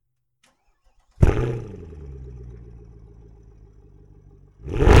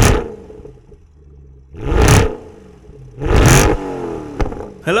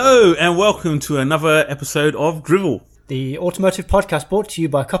Hello and welcome to another episode of Drivel, the automotive podcast brought to you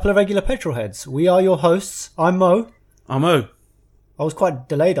by a couple of regular petrol heads. We are your hosts. I'm Mo. I'm O. I was quite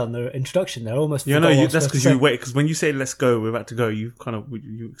delayed on the introduction there. I almost Yeah, forgot no, what I was that's supposed because to you say. wait. Because when you say "let's go," we're about to go. You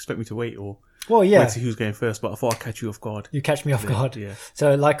expect me to wait or Well, yeah, wait to see who's going first. But I thought I'd catch you off guard. you catch me off guard. Yeah,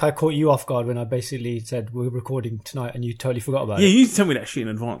 So, like, I caught you off guard when I basically said we're recording tonight, and you totally forgot about yeah. it. You need to tell me that shit in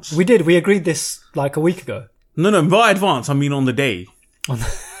advance. We did. We agreed this like a week ago. No. By advance, I mean on the day.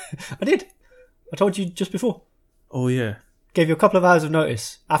 I did. I told you just before. Oh yeah. Gave you a couple of hours of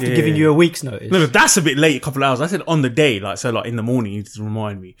notice after Yeah. giving you a week's notice. No, that's a bit late. A couple of hours. I said on the day, like in the morning. You need to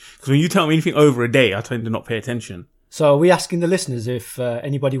remind me because when you tell me anything over a day, I tend to not pay attention. So, are we asking the listeners if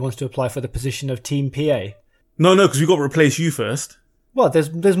anybody wants to apply for the position of Team PA? No, because we've got to replace you first. Well,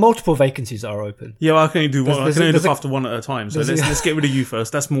 there's multiple vacancies that are open. Yeah, well, I can only do one. I can only look there's after one at a time. So let's get rid of you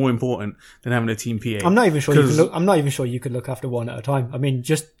first. That's more important than having a team PA. I'm not even sure you could look after one at a time. I mean,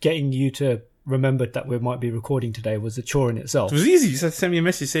 just getting you to remember that we might be recording today was a chore in itself. It was easy. You just had to send me a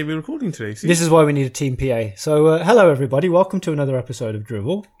message say we're recording today. See? This is why we need a team PA. So, hello everybody. Welcome to another episode of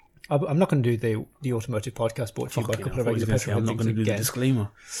Drivel. I'm not going to do the automotive podcast brought to you by a couple of regular petrol I'm not going to do the disclaimer.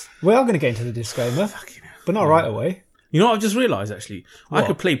 We are going to get into the disclaimer, but not right away. You know what I've just realised, actually? What? I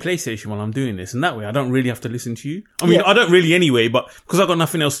could play PlayStation while I'm doing this, and that way I don't really have to listen to you. I mean, Yeah. I don't really anyway, but because I've got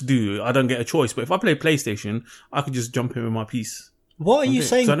nothing else to do, I don't get a choice. But if I play PlayStation, I could just jump in with my piece. What are you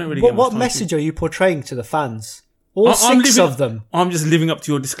saying? 'Cause I don't really get much What time message are you portraying to the fans? All I'm six living- of them. I'm just living up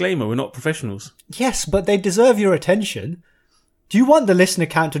to your disclaimer. We're not professionals. Yes, but they deserve your attention. Do you want the listener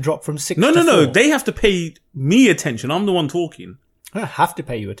count to drop from 6 to 4? No. They have to pay me attention. I'm the one talking. They don't have to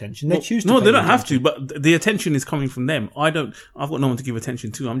pay you attention. They choose to No, pay they you don't have attention. to, but the attention is coming from them. I've got no one to give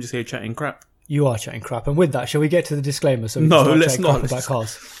attention to. I'm just here chatting crap. You are chatting crap. And with that, shall we get to the disclaimer so we No, can start let's chatting not. crap about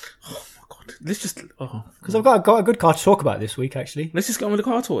cars? God, let's just Because I've got a good car to talk about this week, actually. let's just get on with the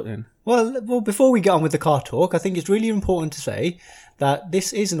car talk then. Well, before we get on with the car talk, I think it's really important to say that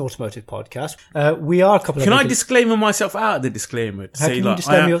this is an automotive podcast. We are a couple of... Can I disclaimer myself out of the disclaimer? To How say can you like,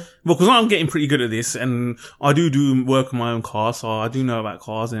 disclaim your- well, because I'm getting pretty good at this, and I do work on my own car, so I do know about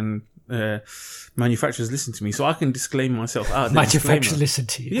cars, and manufacturers listen to me, so I can disclaim myself out of the manufacturers disclaimer. listen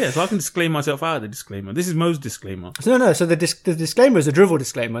to you? Yeah, so I can disclaim myself out of the disclaimer. This is Mo's disclaimer. No. So the disclaimer is a drivel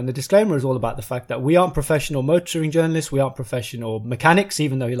disclaimer, and the disclaimer is all about the fact that we aren't professional motoring journalists, we aren't professional mechanics,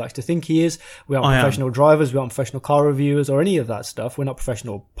 even though he likes to think he is. We aren't I am. professional drivers, we aren't professional car reviewers, or any of that stuff. We're not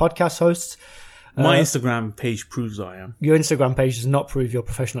professional podcast hosts. My Instagram page proves I am. Your Instagram page does not prove you're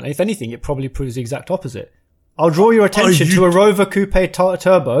professional. If anything, it probably proves the exact opposite. I'll draw your attention to a Rover Coupe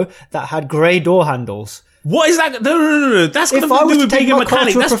Turbo that had grey door handles. What is that? No. That's got If nothing I to was do to with take being a my car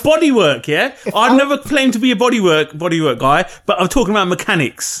mechanic. to a That's bodywork, yeah? I've I- never claimed to be a bodywork guy, but I'm talking about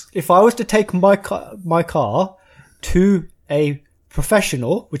mechanics. If I was to take my car to a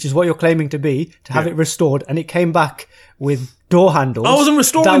professional, which is what you're claiming to be, to have it restored, and it came back with door handles. I wasn't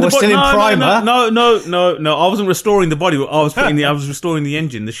restoring that the was body. still in primer. No. I wasn't restoring the body. I was restoring the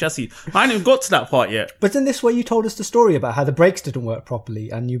engine, the chassis. I hadn't even got to that part yet. But then this way you told us the story about how the brakes didn't work properly,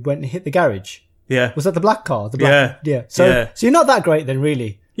 and you went and hit the garage. Yeah. Was that the black car? Yeah. So Yeah. you're not that great then,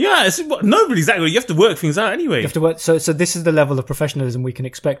 really. Yeah, nobody's that good. You have to work things out anyway. You have to work. So this is the level of professionalism we can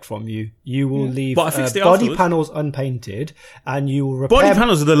expect from you. You will leave But I fixed it body afterwards. panels unpainted, and you will repair. Body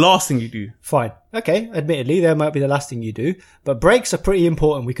panels are the last thing you do. Fine. Okay. Admittedly, they might be the last thing you do, but brakes are pretty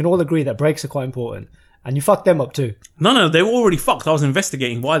important. We can all agree that brakes are quite important, and you fucked them up too. No, they were already fucked. I was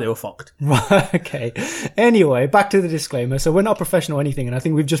investigating why they were fucked. Right. Okay. Anyway, back to the disclaimer. So we're not professional or anything, and I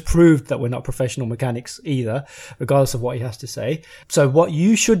think we've just proved that we're not professional mechanics either, regardless of what he has to say. So what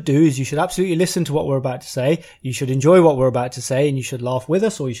you should do is you should absolutely listen to what we're about to say. You should enjoy what we're about to say, and you should laugh with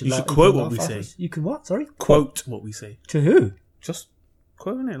us, or you should quote what laugh we at say. us. You can what? Sorry. Quote what we say. To who? Just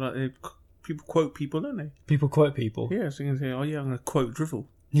quoting it. Like people quote people, don't they? People quote people. Yeah, so you can say, oh yeah, I'm going to quote Drivel.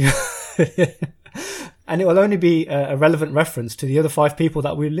 Yeah. And it will only be a relevant reference to the other 5 people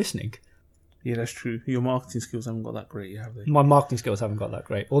that we're listening. Yeah, that's true. Your marketing skills haven't got that great, have they? My marketing skills haven't got that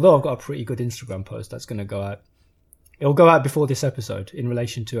great. Although I've got a pretty good Instagram post that's going to go out. It'll go out before this episode in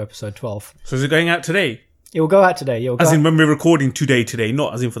relation to episode 12. So is it going out today? It will go out today. It'll go As out. in when we're recording today,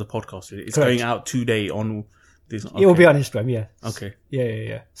 not as in for the podcast. It's Correct. going out today on this. Okay. It will be on Instagram, yeah. Okay.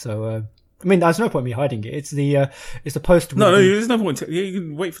 Yeah. So, I mean, there's no point in me hiding it. It's the post. No, there's no point. You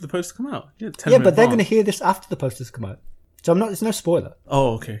can wait for the post to come out. Yeah, but they're going to hear this after the post has come out. So it's no spoiler.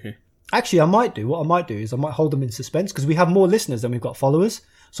 Oh, okay. Actually, what I might do is I might hold them in suspense because we have more listeners than we've got followers.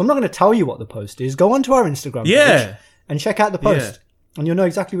 So I'm not going to tell you what the post is. Go onto our Instagram page and check out the post. And you'll know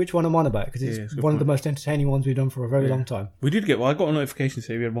exactly which one I'm on about because it's Yeah, it's a good one of the point. most entertaining ones we've done for a very long time. We did get. Well, I got a notification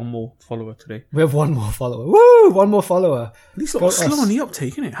saying we had one more follower today. We have one more follower. Woo! One more follower. At least Go slow us. on the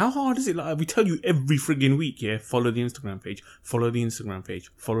uptake, innit? How hard is it? Like we tell you every frigging week, yeah. Follow the Instagram page. Follow the Instagram page.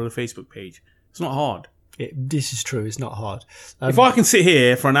 Follow the Facebook page. It's not hard. This is true. It's not hard. If I can sit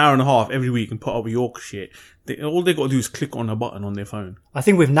here for an hour and a half every week and put up with your shit, all they got to do is click on a button on their phone. I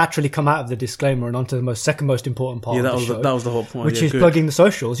think we've naturally come out of the disclaimer and onto the second most important part Yeah, of the show, that was the whole point. which Yeah, is good. plugging the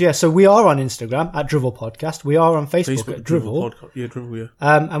socials. Yeah, so we are on Instagram at Drivel Podcast. We are on Facebook at Drivel. Podcast. Yeah, Drivel.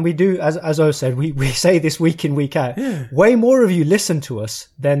 Yeah. And we do, as O said, we say this week in, week out. Yeah. Way more of you listen to us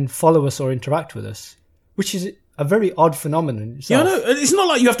than follow us or interact with us, which is a very odd phenomenon in Yeah, itself. no, it's not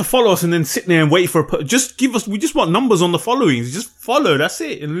like you have to follow us and then sit there and wait for just give us. We just want numbers on the followings. Just follow. That's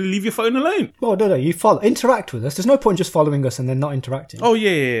it, and leave your phone alone. Well, no, you follow, interact with us. There's no point just following us and then not interacting. Oh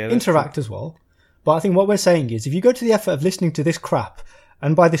yeah. That's Interact as well. But I think what we're saying is, if you go to the effort of listening to this crap,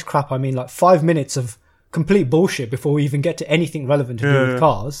 and by this crap I mean like 5 minutes of complete bullshit before we even get to anything relevant to do with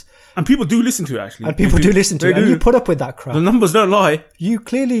cars, And people do listen to it actually. and people do listen to it, and you put up with that crap, The numbers don't lie. you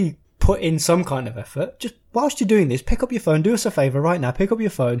clearly put in some kind of effort. Just whilst you're doing this, pick up your phone, do us a favour right now, pick up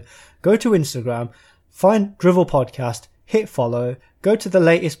your phone, go to Instagram, find Drivel Podcast, hit follow, go to the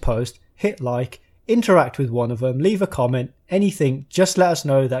latest post, hit like, interact with one of them, leave a comment, anything, just let us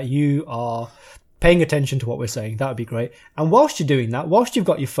know that you are paying attention to what we're saying. That would be great. And whilst you're doing that, whilst you've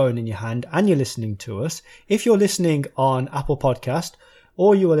got your phone in your hand and you're listening to us, if you're listening on Apple Podcast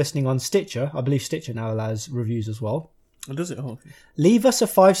or you are listening on Stitcher, I believe Stitcher now allows reviews as well, Oh, does it? Oh, okay. leave us a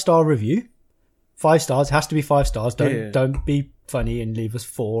 5-star review. 5 stars, has to be 5 stars. Don't be funny and leave us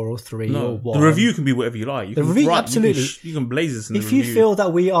 4 or 3 or No, 1. the review can be whatever you like. You The can review- write, absolutely. You can blaze us in the If review. you feel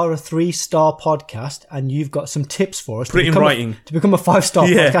that we are a 3-star podcast and you've got some tips for us Put it in become writing. to become a 5-star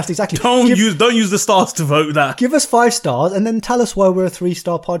podcast, exactly. Don't use the stars to vote that. Give us 5 stars and then tell us why we're a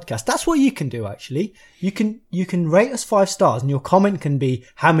 3-star podcast. That's what you can do, actually. You can rate us 5 stars and your comment can be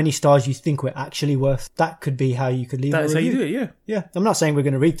how many stars you think we're actually worth. That could be how you could leave That's a how review. you do it. Yeah. Yeah, I'm not saying we're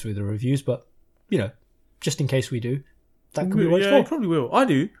going to read through the reviews, but, just in case we do, that could be what it's Yeah, you for. probably will. I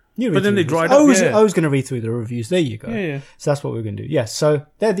do. You read But then through they the reviews. dried up. I Yeah. was going to read through the reviews. There you go. Yeah. So that's what we're going to do. Yes. So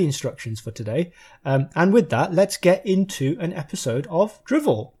they're the instructions for today. And with that, let's get into an episode of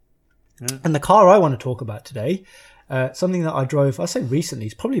Drivel. Yeah. And the car I want to talk about today, something that I drove, I say recently,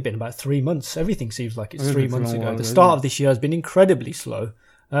 it's probably been about 3 months. Everything seems like it's 3 months ago. The start of this year has been incredibly slow.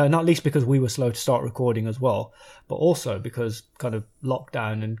 Not least because we were slow to start recording as well, but also because kind of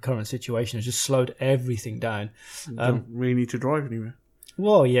lockdown and current situation has just slowed everything down. Don't really need to drive anywhere.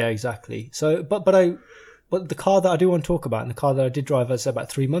 Well, yeah, exactly. So, but the car that I do want to talk about, and the car that I did drive, as I said, about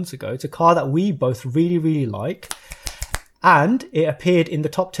 3 months ago, it's a car that we both really, really like, and it appeared in the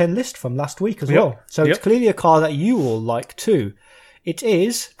top 10 list from last week as well. So it's clearly a car that you all like too. It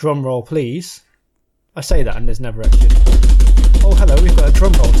is, drum roll please. I say that and there's never actually. Oh, hello, we've got a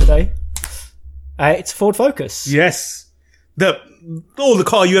drum roll today. It's Ford Focus. Yes. The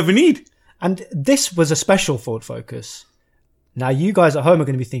car you ever need. And this was a special Ford Focus. Now, you guys at home are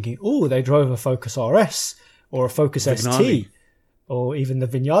going to be thinking, oh, they drove a Focus RS or a Focus Vignale. ST or even the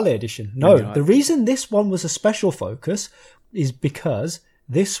Vignale edition. No, Vignale. the reason this one was a special Focus is because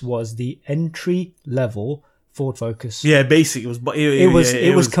this was the entry-level Ford Focus. Yeah, basic.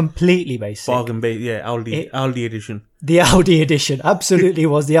 It was completely basic. bargain base. Yeah, Audi edition. The Audi edition absolutely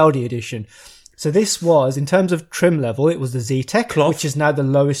was the Audi edition. So this was, in terms of trim level, it was the Z-Tech, Cloth. which is now the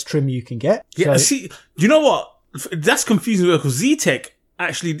lowest trim you can get. Yeah, So- see, you know what? That's confusing because Z-Tech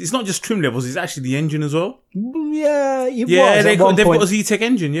actually, it's not just trim levels, it's actually the engine as well. Yeah, it Yeah, was. they've at one got point. a Z-Tech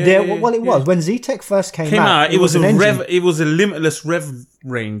engine. Yeah, There, yeah, well, it yeah. was when Z-Tech first came Out, it was an a engine, it was a limitless rev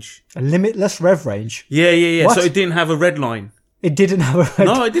range. a limitless rev range. Yeah. What? So it didn't have a red line. It didn't have a red.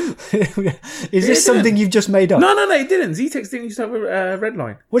 No, it didn't. Is this something you've just made up? No, it didn't. Z-Techs didn't used to have a red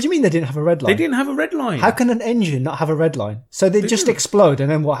line. What do you mean they didn't have a red line? They didn't have a red line. How can an engine not have a red line? So they just explode, and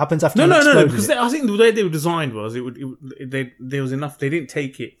then what happens after? No, because I think the way they were designed was there was enough. They didn't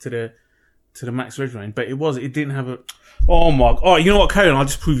take it to the max red line, but it didn't have a. Oh my! Oh, you know what? Carry on. I'll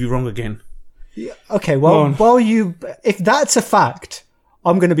just prove you wrong again. Okay, Go well, on. if that's a fact,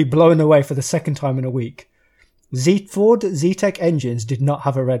 I'm going to be blown away for the second time in a week. Ford Z-Tech engines did not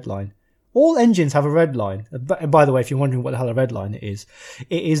have a red line. All engines have a red line. By the way, if you're wondering what the hell a red line is,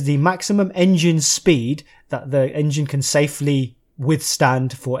 it is the maximum engine speed that the engine can safely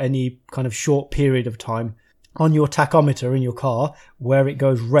withstand for any kind of short period of time. On your tachometer in your car, where it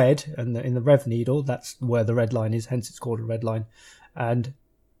goes red, and in the rev needle, that's where the red line is, hence it's called a red line. And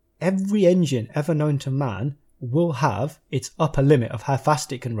every engine ever known to man will have its upper limit of how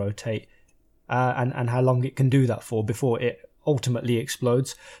fast it can rotate and how long it can do that for before it ultimately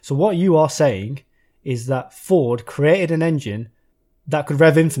explodes. So what you are saying is that Ford created an engine that could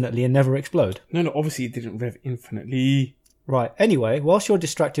rev infinitely and never explode. No, obviously it didn't rev infinitely. Right. Anyway, whilst you're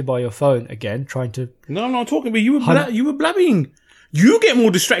distracted by your phone again, trying to... No, I'm not talking about you were blabbing. You get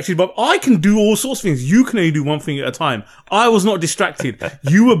more distracted, but I can do all sorts of things. You can only do one thing at a time. I was not distracted.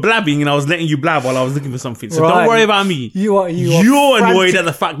 You were blabbing and I was letting you blab while I was looking for something. So Right. don't worry about me. You're annoyed at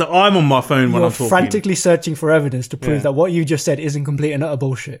the fact that I'm on my phone when I'm talking. frantically searching for evidence to prove that what you just said isn't complete and utter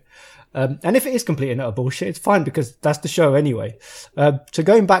bullshit. And if it is complete and utter bullshit, it's fine because that's the show anyway. So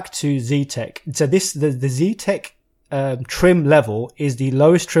going back to Z-Tech. So the Z-Tech trim level is the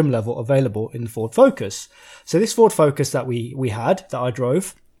lowest trim level available in the Ford Focus. So this Ford Focus that we had, that I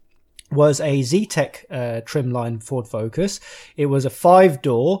drove, was a Z-Tech trim line Ford Focus. It was a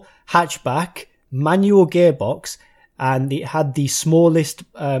 5-door hatchback, manual gearbox, and it had the smallest,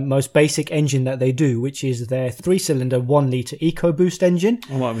 most basic engine that they do, which is their 3-cylinder 1-litre EcoBoost engine.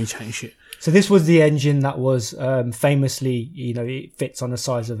 I might be chatting shit. So this was the engine that was famously, it fits on the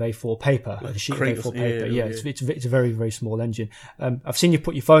size of A4 paper, like a sheet of A4 paper. Yeah. It's a very, very small engine. I've seen you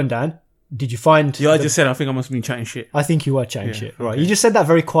put your phone down. Did you find... Yeah, I just said I think I must have been chatting shit. I think you were chatting shit. Right. You just said that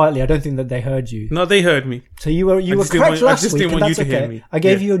very quietly. I don't think that they heard you. No, they heard me. So you were correct last week, and that's okay. Me. I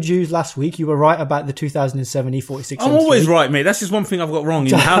gave you your dues last week. You were right about the 2007 E46. I'm always right, mate. That's just one thing I've got wrong.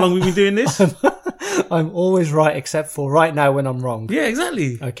 How long have we been doing this? I'm always right, except for right now when I'm wrong. Yeah,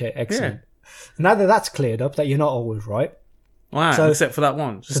 exactly. Okay, excellent. Yeah. Now that that's cleared up, that you're not always right. Wow, so, except for that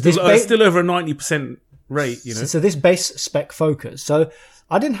one. So still over a 90% rate, So this base spec Focus. So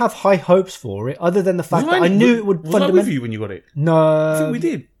I didn't have high hopes for it, other than the fact that I knew it would fundamentally... Was I with you when you got it? No. I think we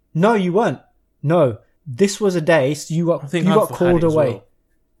did. No, you weren't. No. This was a day, so you got called away. Well.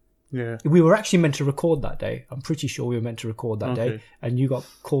 Yeah. We were actually meant to record that day. I'm pretty sure we were meant to record that day, and you got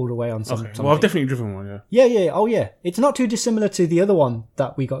called away on something. Well, I've definitely driven one, yeah. Yeah. Oh, yeah. It's not too dissimilar to the other one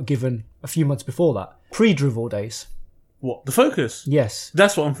that we got given a few months before that. Pre-drivel days. What? The Focus? Yes.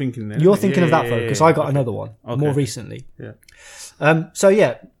 That's what I'm thinking then. You're thinking of that Focus. I got another one more recently. Yeah. So,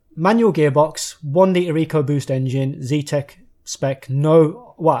 yeah. Manual gearbox, 1-litre EcoBoost engine, Z-Tech spec,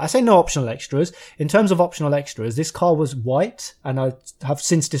 I say no optional extras. In terms of optional extras, this car was white, and I have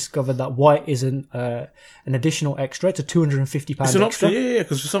since discovered that white is an additional extra. It's a £250 it's an extra. Option, yeah,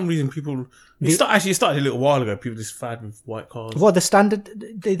 because for some reason people... It started a little while ago, people just fad with white cars. Well, the standard...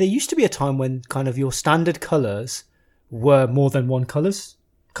 There used to be a time when kind of your standard colours were more than one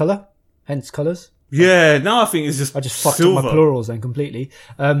colour, hence colours. Yeah, now I think it's just I just fucked silver. up my plurals then completely.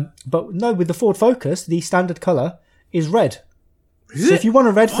 But no, with the Ford Focus, the standard colour is red. So if you want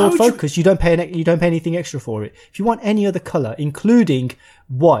a red Ford Focus, you don't pay anything extra for it. If you want any other colour, including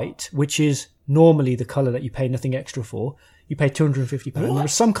white, which is normally the colour that you pay nothing extra for, you pay £250. There are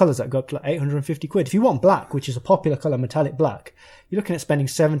some colours that go up to like £850. If you want black, which is a popular colour, metallic black, you're looking at spending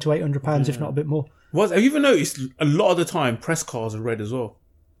 £700 to £800, if not a bit more. Have you ever noticed a lot of the time press cars are red as well?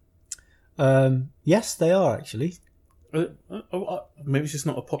 Yes, they are actually. Maybe it's just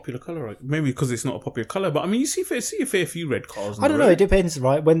not a popular colour. Right? Maybe because it's not a popular colour. But I mean, you see a fair few red cars. I don't know. It depends,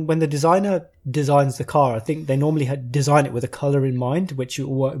 right? When the designer designs the car, I think they normally design it with a colour in mind, which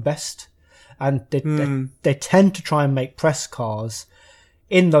will work best. And they tend to try and make press cars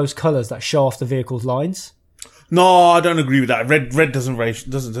in those colours that show off the vehicle's lines. No, I don't agree with that. Red doesn't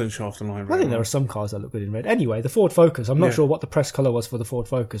show off the line. I think there are some cars that look good in red. Anyway, the Ford Focus. I'm not sure what the press colour was for the Ford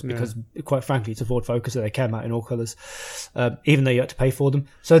Focus because, quite frankly, it's a Ford Focus, so they came out in all colours, even though you had to pay for them.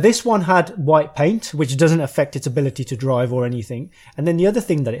 So this one had white paint, which doesn't affect its ability to drive or anything. And then the other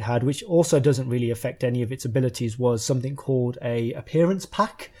thing that it had, which also doesn't really affect any of its abilities, was something called a appearance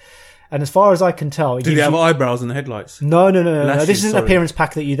pack. And as far as I can tell... Did they have eyebrows in the headlights? No. This is an appearance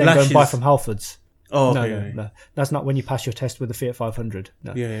pack that you then go and buy from Halfords. Oh, okay. No. That's not when you pass your test with the Fiat 500.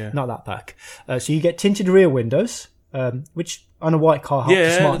 No, not that pack. So you get tinted rear windows, which on a white car helps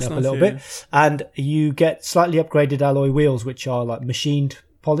to smarten up a little bit. And you get slightly upgraded alloy wheels, which are like machine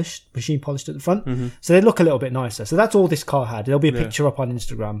polished at the front. Mm-hmm. So they look a little bit nicer. So that's all this car had. There'll be a picture up on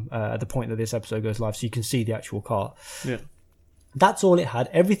Instagram at the point that this episode goes live, so you can see the actual car. Yeah. That's all it had.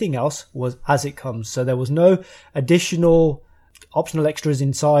 Everything else was as it comes. So there was no additional... optional extras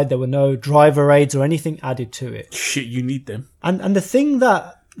inside. There were no driver aids or anything added to it. Shit, you need them. And the thing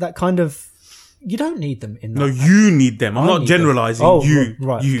that kind of... You don't need them in that. No, you need them. I'm not generalising. Oh, you.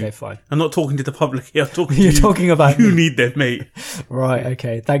 Right, you. okay, fine. I'm not talking to the public here. I'm talking to You're talking about you me. Need them, mate. Right,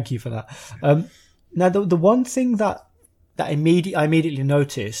 okay. Thank you for that. Now, the one thing that I immediately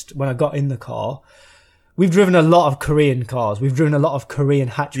noticed when I got in the car... We've driven a lot of Korean cars. We've driven a lot of Korean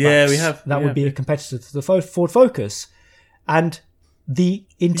hatchbacks. Yeah, we have. That would be a competitor to the Ford Focus. And the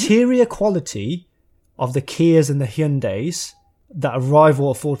interior quality of the Kias and the Hyundais, that a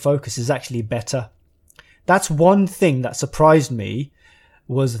rival of Ford Focus is actually better. That's one thing that surprised me,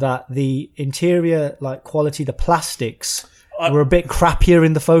 was that the interior quality, the plastics were a bit crappier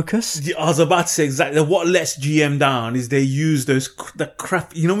in the Focus. I was about to say exactly what lets GM down is they use the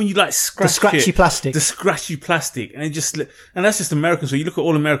crap. You know when you scratch The scratchy plastic. the scratchy plastic, and that's just American. So you look at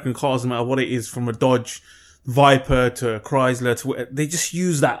all American cars, no matter what it is, from a Dodge Viper to a Chrysler they just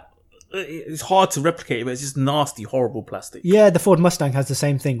use that. It's hard to replicate, but it's just nasty, horrible plastic. Yeah, the Ford Mustang has the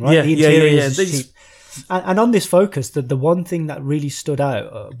same thing, right? Yeah, the interior yeah. is cheap. And on this Focus, the one thing that really stood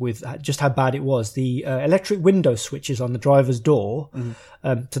out with just how bad it was, the electric window switches on the driver's door.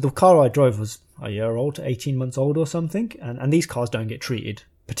 So the car I drove was a year old, 18 months old or something. And these cars don't get treated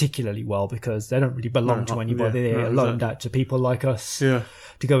particularly well because they don't really belong to anybody. They're loaned out to people like us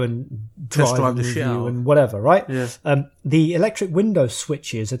to go and drive and the shit out and whatever, right? Yeah. The electric window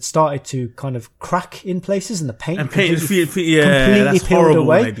switches had started to kind of crack in places, and the paint completely that's peeled horrible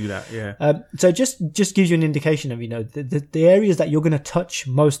away. when they do that. Yeah. So it just gives you an indication of, the areas that you're going to touch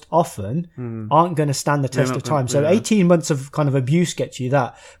most often aren't going to stand the test of time. So 18 months of kind of abuse gets you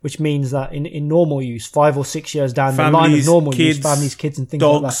that, which means that in normal use, 5 or 6 years down the line of normal use, families, kids and things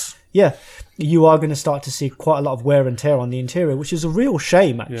dogs. like that. Yeah. You are going to start to see quite a lot of wear and tear on the interior, which is a real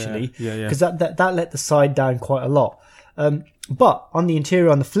shame, actually, because that let the side down quite a lot. But on the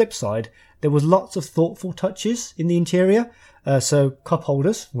interior, on the flip side, there was lots of thoughtful touches in the interior. So cup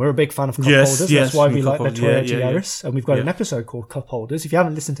holders, we're a big fan of cup holders. That's why we like the Toyota Yaris, and we've got an episode called Cup Holders. If you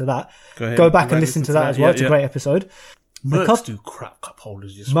haven't listened to that, go back and listen to that as well. It's a great episode. Mercs do crap cup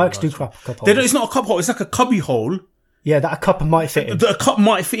holders. Mercs do crap cup holders. It's not a cup holder. It's like a cubby hole. Yeah, that a cup might fit in. A cup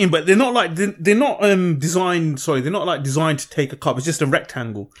might fit in, but they're not designed. Sorry, they're not designed to take a cup. It's just a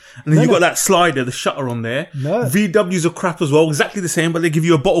rectangle, and then you've got that slider, the shutter on there. No. VWs are crap as well, exactly the same, but they give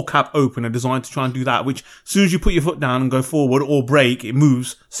you a bottle cap opener designed to try and do that. Which, as soon as you put your foot down and go forward or brake, it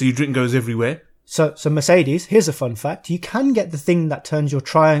moves, so your drink goes everywhere. So Mercedes, here's a fun fact: you can get the thing that turns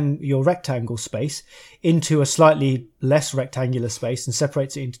your rectangle space into a slightly less rectangular space and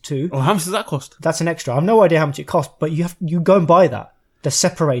separates it into two. Oh, how much does that cost? That's an extra. I have no idea how much it costs, but you go and buy that, the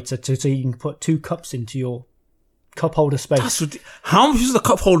separator, so you can put 2 cups into your cup holder space. How much is the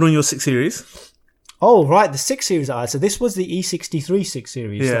cup holder on your 6 Series? Oh, right, the 6 Series I had. So this was the E63 6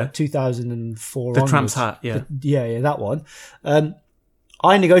 Series, 2004 The onwards. Tramp's hat, yeah. Yeah, that one.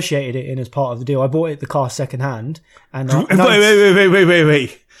 I negotiated it in as part of the deal. I bought the car second hand. And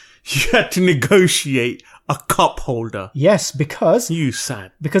Wait. You had to negotiate a cup holder. Yes, because you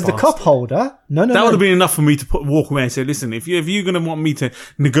sad. Because bastard. The cup holder. No. That would have been enough for me to walk away and say, listen, if you're going to want me to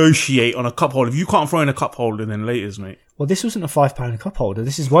negotiate on a cup holder, if you can't throw in a cup holder, then laters, mate. Well, this wasn't a £5 cup holder.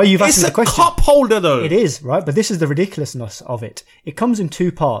 This is why you've asked me the question. It's a cup holder, though. It is, right? But this is the ridiculousness of it. It comes in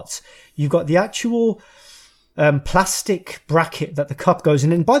 2 parts. You've got the actual plastic bracket that the cup goes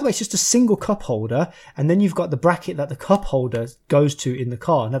in. And by the way, it's just a single cup holder. And then you've got the bracket that the cup holder goes to in the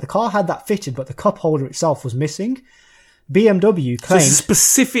car. Now, the car had that fitted, but the cup holder itself was missing. BMW claimed... So it's a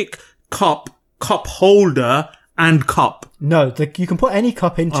specific cup holder and cup. No, you can put any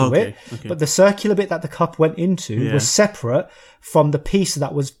cup into it, but the circular bit that the cup went into was separate from the piece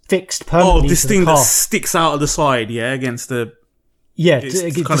that was fixed permanently this to thing the car. that sticks out of the side, against the... Yeah,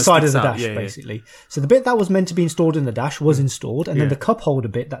 the side of the dash, basically. Yeah. So the bit that was meant to be installed in the dash was installed, and then the cup holder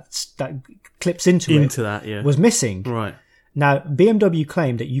bit that clips into it was missing. Right. Now, BMW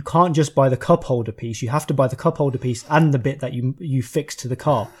claimed that you can't just buy the cup holder piece. You have to buy the cup holder piece and the bit that you fix to the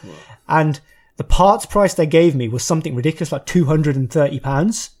car. Wow. And the parts price they gave me was something ridiculous, like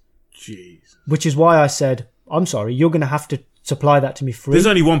 £230. Jeez. Which is why I said, I'm sorry, you're going to have to supply that to me free. There's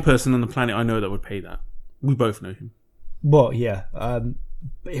only one person on the planet I know that would pay that. We both know him. Well, yeah,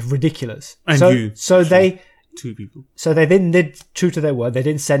 ridiculous. And so they 2 people. So they then did, true to their word, they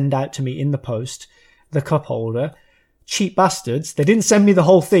didn't send out to me in the post the cup holder. Cheap bastards. They didn't send me the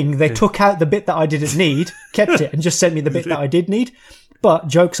whole thing. They took out the bit that I didn't need, kept it, and just sent me the bit that I did need. But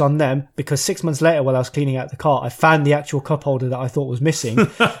joke's on them, because 6 months later, while I was cleaning out the car, I found the actual cup holder that I thought was missing,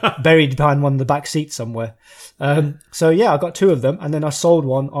 buried behind one of the back seats somewhere. So yeah, I got 2 of them, and then I sold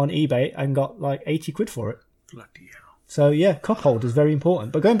one on eBay and got like 80 quid for it. Bloody hell. So yeah, cup holders, very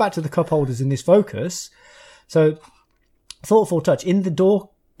important. But going back to the cup holders in this Focus, so thoughtful touch in the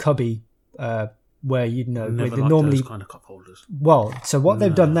door cubby, where Never with normally those kind of cup holders. Well, so what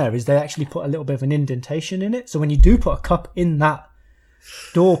they've done there is they actually put a little bit of an indentation in it. So when you do put a cup in that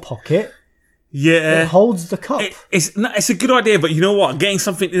door pocket, Yeah. It holds the cup. It's a good idea, but you know what? Getting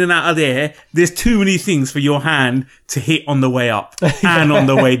something in and out of there's too many things for your hand to hit on the way up and on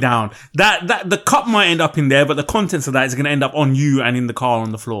the way down. That the cup might end up in there, but the contents of that is going to end up on you and in the car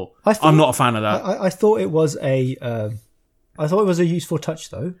on the floor. I'm not a fan of that. I thought it was a useful touch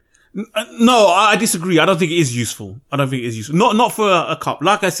though. No, I disagree. I don't think it is useful. Not for a cup.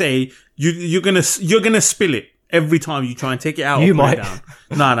 Like I say, you're gonna spill it every time you try and take it out. You might. Down.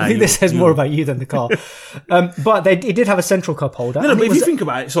 No. I think this says more about you than the car. But it did have a central cup holder. No, but if you think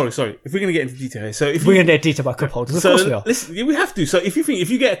about it, sorry. If we're gonna get into detail here, so if we're gonna get detail about cup holders, of course we are. Listen, we have to. So if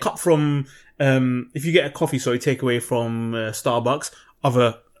you get a cup from, if you get a coffee, takeaway from Starbucks of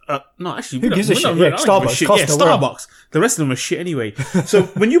a. No, actually, who gives a shit? Yeah, Starbucks, Costa, Starbucks. The rest of them are shit anyway. So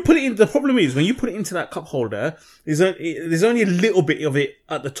when you put it in, the problem is when you put it into that cup holder, there's only a little bit of it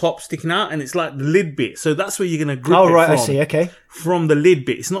at the top sticking out, and it's like the lid bit. So that's where you're gonna grip it from. I see. Okay. From the lid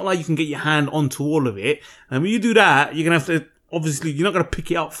bit, it's not like you can get your hand onto all of it. And when you do that, you're gonna have to. Obviously, you're not gonna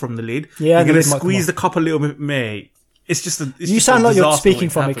pick it up from the lid. Yeah, you're gonna squeeze the cup a little bit, mate. It's just a. You sound like you're speaking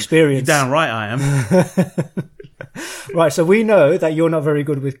from experience. You're damn right, I am. Right, so we know that you're not very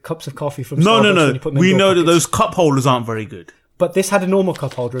good with cups of coffee from Starbucks. No. We know that those cup holders aren't very good. But this had a normal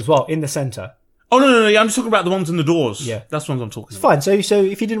cup holder as well in the centre. Oh no! I'm just talking about the ones in the doors. Yeah, that's the ones I'm talking about. It's fine. So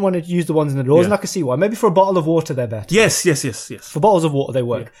if you didn't want to use the ones in the doors, and I can see why. Maybe for a bottle of water, they're better. Yes. For bottles of water, they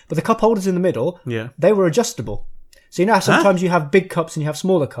work. Yeah. But the cup holders in the middle, they were adjustable. So you know how sometimes you have big cups and you have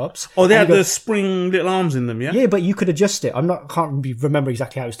smaller cups. Oh, they had the spring little arms in them, yeah? Yeah, but you could adjust it. Can't remember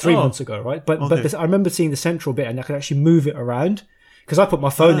exactly how it was 3 months ago, right? But I remember seeing the central bit and I could actually move it around. Because I put my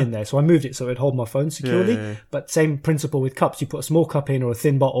phone in there, so I moved it so it'd hold my phone securely. Yeah. But same principle with cups. You put a small cup in or a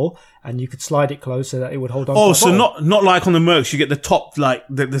thin bottle and you could slide it close so that it would hold on to the so bottle. not like on the Mercs, you get the top, like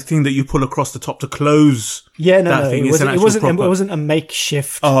the thing that you pull across the top to close. Yeah, no. It wasn't a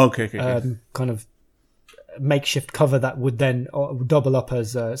makeshift kind of makeshift cover that would then double up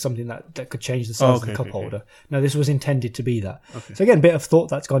as something that could change the size of the cup holder. No, this was intended to be that. Okay. So again, a bit of thought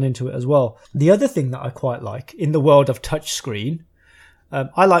that's gone into it as well. The other thing that I quite like in the world of touchscreen,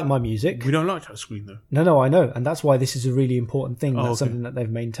 I like my music. We don't like touchscreen though. No, I know. And that's why this is a really important thing. That's something that they've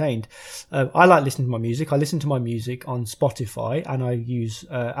maintained. I like listening to my music. I listen to my music on Spotify and I use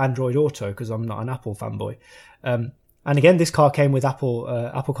Android Auto because I'm not an Apple fanboy. And again, this car came with Apple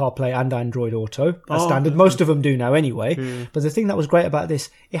CarPlay and Android Auto as standard. Most of them do now anyway. Yeah. But the thing that was great about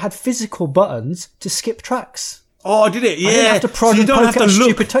this, it had physical buttons to skip tracks. Oh, did it? Yeah. I didn't have to prod and poke at a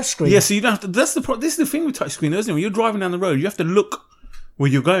stupid touchscreen. Yeah, so you don't have to. This is the thing with touchscreen, isn't it? When you're driving down the road, you have to look where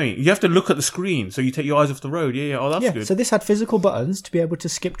you're going. You have to look at the screen, so you take your eyes off the road. Yeah. Oh, that's good. So this had physical buttons to be able to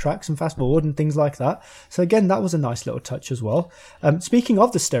skip tracks and fast forward and things like that. So again, that was a nice little touch as well. Speaking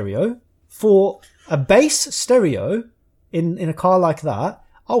of the stereo, for a bass stereo in a car like that,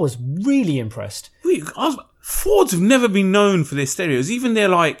 I was really impressed. Fords have never been known for their stereos, even their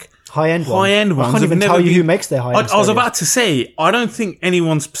like high-end ones. I can't even tell you who makes their high-end I was about to say, I don't think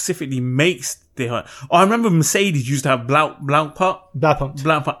anyone specifically makes their high. I remember Mercedes used to have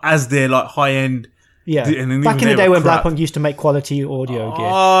Blaupunkt as their like high-end. Yeah, back in the day when Blaupunkt used to make quality audio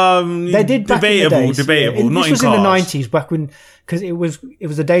gear. They did back in the days. Debatable. Not this was in the 90s, back when, because it was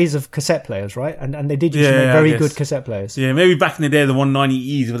the days of cassette players, right? And they did used to make very good cassette players. Yeah, maybe back in the day, the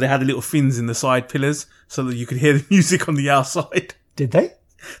 190Es, where they had the little fins in the side pillars so that you could hear the music on the outside. Did they?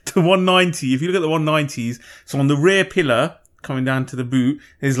 The 190, if you look at the 190s, so on the rear pillar coming down to the boot,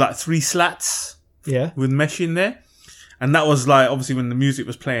 there's like 3 slats with mesh in there. And that was like, obviously when the music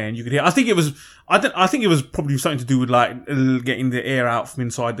was playing, you could hear, I think it was probably something to do with like getting the air out from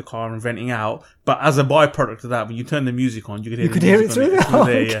inside the car and venting out. But as a byproduct of that, when you turn the music on, you could hear it through there. Oh,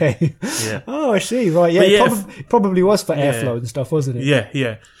 okay. Yeah. Oh, I see. Right. Yeah. It probably was for airflow and stuff, wasn't it?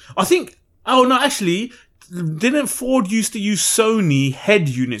 Yeah. I think, actually, didn't Ford used to use Sony head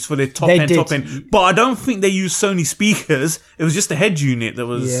units for their top end? But I don't think they used Sony speakers. It was just a head unit that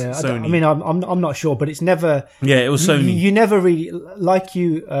was Sony. I mean, I'm not sure, but it's never. Yeah, it was Sony. You never really like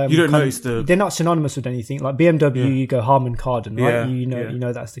you. You don't notice they're not synonymous with anything. Like BMW, you go Harman Kardon, right? You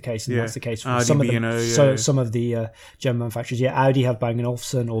know that's the case, and that's the case for Audi, some of them. Some of the German manufacturers. Yeah, Audi have Bang &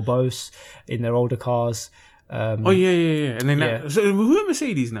 Olufsen or Bose in their older cars. And then so who are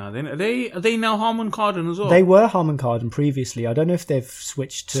Mercedes now? Then are they now Harman Kardon as well? They were Harman Kardon previously. I don't know if they've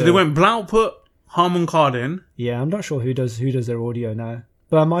switched to. So they went Blauput, Harman Kardon. Yeah, I'm not sure who does their audio now.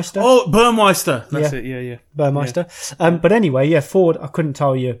 Burmeister. Oh, Burmeister. That's it. Yeah. Burmeister. Yeah. But anyway, Ford. I couldn't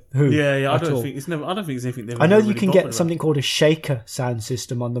tell you who. Yeah. I don't think it's anything. I know you can get something called a Shaker sound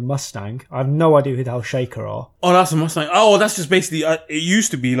system on the Mustang. I have no idea who the hell Shaker are. Oh, that's a Mustang. Oh, that's just basically. It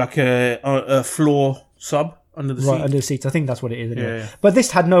used to be like a floor sub. under the right seat. under the seats. I think that's what it is anyway. Yeah. But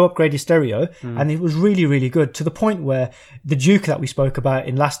this had no upgraded stereo, and it was really, really good to the point where the Duke that we spoke about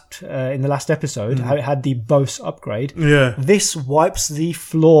in the last episode, how it had the Bose upgrade. Yeah. This wipes the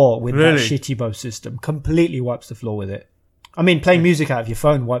floor with Really? that shitty Bose system. Completely wipes the floor with it. I mean, playing music out of your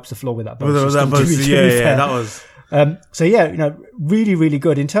phone wipes the floor with that Bose With system. that to Bose, be yeah, fair. that was. So yeah, really, really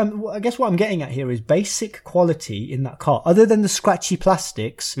good. In terms, I guess what I'm getting at here is basic quality in that car, other than the scratchy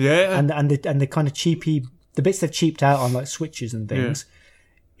plastics, Yeah. and the kind of cheapy, the bits they've cheaped out on like switches and things.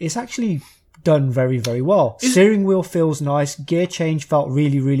 It's actually done very, very well. Steering wheel feels nice. Gear change felt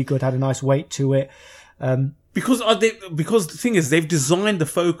really, really good. Had a nice weight to it. Because the thing is, they've designed the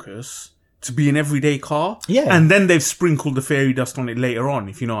Focus to be an everyday car. Yeah. And then they've sprinkled the fairy dust on it later on,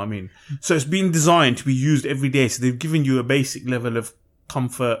 if you know what I mean. So it's been designed to be used every day. So they've given you a basic level of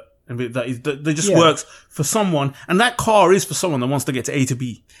comfort and that just works for someone. And that car is for someone that wants to get to A to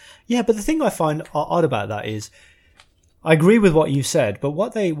B. Yeah, but the thing I find odd about that is, I agree with what you said, but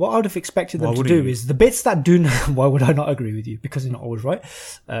what I would have expected them to do is the bits that do not, why would I not agree with you? Because you're not always right.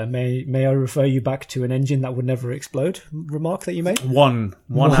 May I refer you back to an engine that would never explode remark that you made? One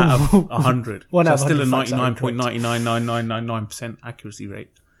out of 100. One out of still a 100 99.99999% accuracy rate.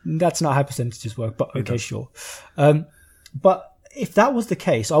 That's not how percentages work, but okay, sure. But if that was the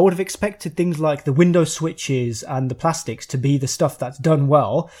case, I would have expected things like the window switches and the plastics to be the stuff that's done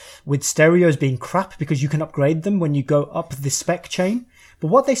well, with stereos being crap because you can upgrade them when you go up the spec chain. But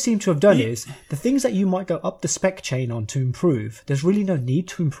what they seem to have done is the things that you might go up the spec chain on to improve, there's really no need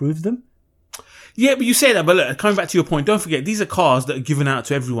to improve them. Yeah, but you say that, but look, coming back to your point, don't forget, these are cars that are given out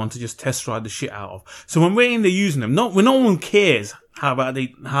to everyone to just test ride the shit out of. So when we're in there using them, no one cares how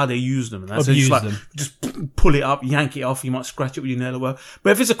they use them. And that's Abuse just them. just pull it up, yank it off, you might scratch it with your nail or whatever.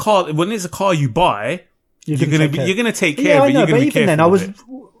 But if it's a car, when it's a car you buy, you're gonna take care of it. Yeah, I know, you're but be even then,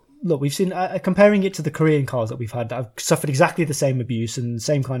 careful look, we've seen, comparing it to the Korean cars that we've had that have suffered exactly the same abuse and the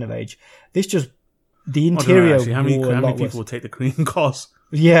same kind of age. This just, the interior. Actually, how many people will take the Korean cars?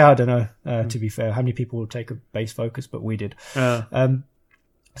 Yeah, I don't know, to be fair. How many people will take a base Focus, but we did.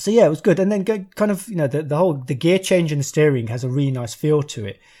 So yeah, it was good. And then kind of, the gear change and the steering has a really nice feel to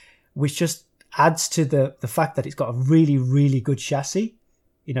it, which just adds to the fact that it's got a really, really good chassis.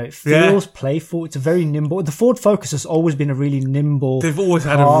 It feels playful. It's a very nimble. The Ford Focus has always been a really nimble. They've always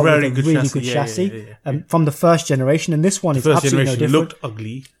had car a very with good really chassis. good chassis. From the first generation, and this one is First absolutely no generation different. looked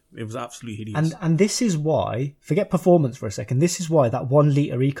ugly. It was absolutely hideous. And this is why, forget performance for a second, this is why that 1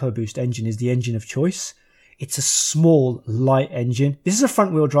 litre EcoBoost engine is the engine of choice. It's a small, light engine. This is a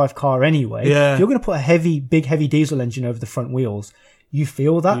front-wheel drive car anyway. Yeah. If you're going to put a big, heavy diesel engine over the front wheels, you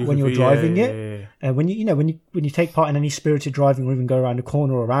feel that when you're driving it. Yeah. And when you take part in any spirited driving or even go around a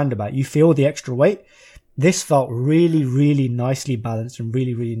corner or a roundabout, you feel the extra weight. This felt really, really nicely balanced and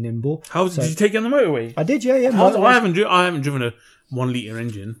really, really nimble. Did you take it on the motorway? I did, yeah. I haven't driven a 1 litre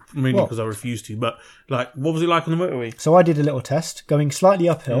engine, mainly because I refused to. But what was it like on the motorway? So I did a little test going slightly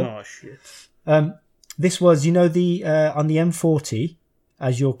uphill. Oh shit! This was, on the M40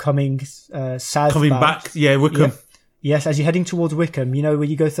 as you're coming south. Coming back, yeah, Wickham. Yeah. Yes, as you're heading towards Wickham, where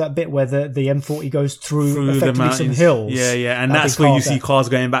you go through that bit where the M40 goes through the effectively mountains. some hills. Yeah, and that's where you see cars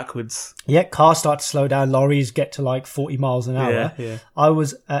going backwards. Yeah, cars start to slow down. Lorries get to like 40 miles an hour. Yeah. I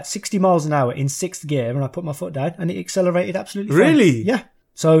was at 60 miles an hour in 6th gear and I put my foot down and it accelerated absolutely fine. Really? Yeah.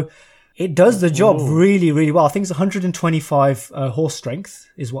 So it does the job really, really well. I think it's 125 horse strength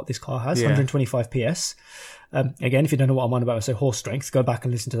is what this car has, 125 PS. Again, if you don't know what I'm on about, I say horse strength, go back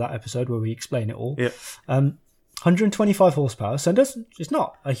and listen to that episode where we explain it all. Yep. 125 horsepower, so it's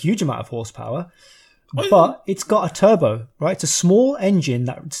not a huge amount of horsepower, but it's got a turbo, right? It's a small engine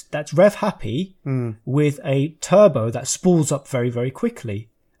that's rev happy with a turbo that spools up very, very quickly.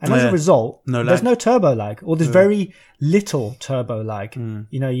 And as a result, there's no turbo lag, or there's very little turbo lag.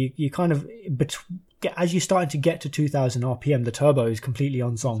 You kind of, as you're starting to get to 2000 RPM, the turbo is completely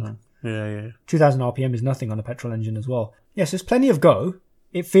on song. Yeah. 2000 RPM is nothing on a petrol engine as well. Yes, there's plenty of go.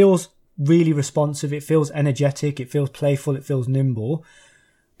 It feels really responsive, it feels energetic, it feels playful, it feels nimble,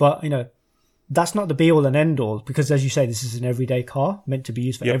 but that's not the be all and end all, because as you say, this is an everyday car meant to be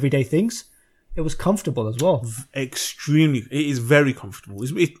used for everyday things. It was comfortable as well. Extremely, it is very comfortable.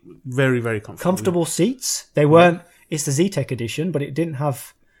 It's very, very comfortable. Comfortable seats. They weren't. It's the Z-Tech edition, but it didn't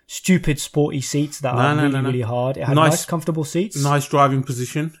have stupid sporty seats that are really hard. It had nice comfortable seats. Nice driving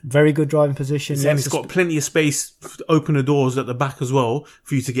position. Very good driving position. And it's got plenty of space to open the doors at the back as well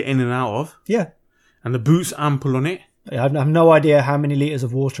for you to get in and out of. Yeah. And the boot's ample on it. I have no idea how many litres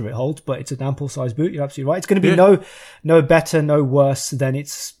of water it holds, but it's an ample size boot. You're absolutely right. It's going to be no better, no worse than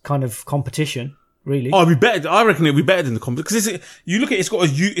its kind of competition. really. Oh, it'd be better. I reckon it'd be better than the compact because you look at it's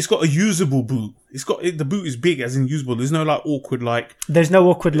got a usable boot. The boot is big as in usable. There's no like awkward like. There's no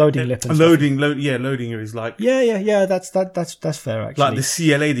awkward loading lip. And loading is like. Yeah. That's fair actually. Like the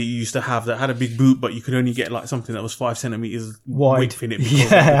CLA that you used to have that had a big boot, but you could only get like something that was 5 centimeters wide width in it because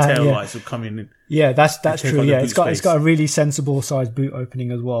the tail lights would come in. Yeah, that's true. Yeah, it's got a really sensible sized boot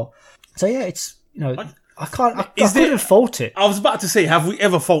opening as well. So yeah, it's I couldn't fault it. I was about to say, have we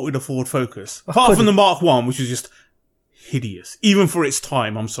ever faulted a Ford Focus? Apart from the Mark 1, which was just hideous. Even for its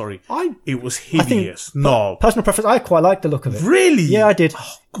time, I'm sorry. It was hideous. Personal preference, I quite like the look of it. Really? Yeah, I did.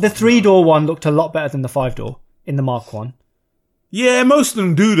 The 3-door one looked a lot better than the 5-door in the Mark 1. Yeah, most of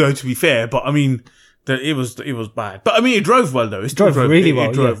them do though, to be fair. But I mean, it was bad. But I mean, it drove well though. It drove really well.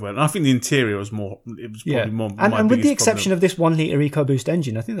 It drove well. And I think the interior was more. It was probably more. And with the exception of this 1-litre EcoBoost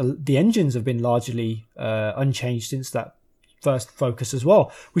engine, I think the engines have been largely unchanged since that first Focus as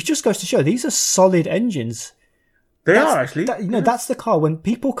well. Which just goes to show these are solid engines. They are actually. That's the car. When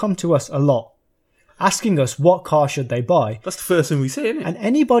people come to us a lot, asking us what car should they buy, that's the first thing we say, isn't it? And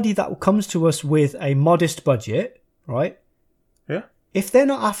anybody that comes to us with a modest budget, right? Yeah. If they're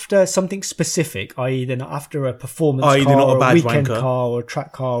not after something specific, i.e. they're not after a performance car or a weekend car or a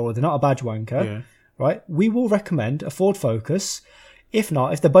track car, or they're not a badge wanker, right? We will recommend a Ford Focus. If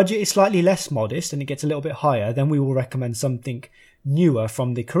not, if the budget is slightly less modest and it gets a little bit higher, then we will recommend something newer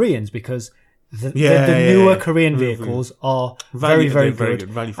from the Koreans because the newer Korean vehicles are very, very good.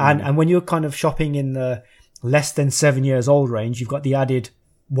 And when you're kind of shopping in the less than 7 years old range, you've got the added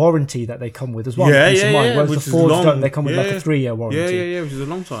warranty that they come with as well. Whereas the Fords don't, they come with like a 3-year warranty. Yeah, which is a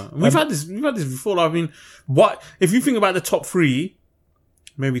long time. And we've had this before. I mean, what if you think about the top 3,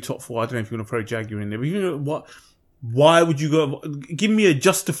 maybe top 4? I don't know if you want to throw Jaguar in there. But you know, why would you go? Give me a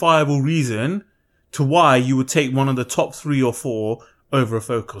justifiable reason to why you would take one of the top 3 or 4 over a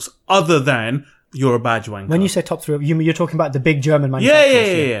Focus, other than you're a badge wanker. When you say top 3, you're talking about the big German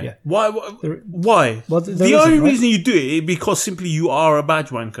manufacturers. Yeah. Why? Well, the only reason you do it is because simply you are a badge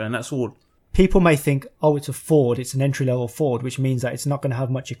wanker, and that's all. People may think, oh, it's a Ford, it's an entry-level Ford, which means that it's not going to have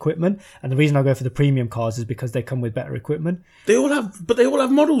much equipment. And the reason I go for the premium cars is because they come with better equipment. They all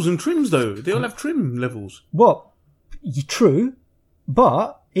have models and trims, though. They all have trim levels. Well, true,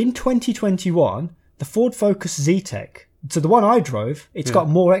 but in 2021, the Ford Focus Zetec, so the one I drove, it's got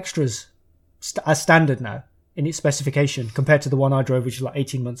more extras as standard now in its specification compared to the one I drove, which is like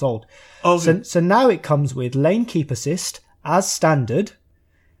 18 months old. Okay. So now it comes with lane keep assist as standard.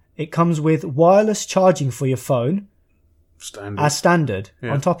 It comes with wireless charging for your phone as standard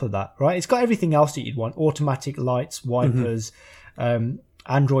on top of that, right? It's got everything else that you'd want. Automatic lights, wipers,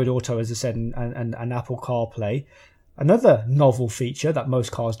 Android Auto, as I said, and Apple CarPlay. Another novel feature that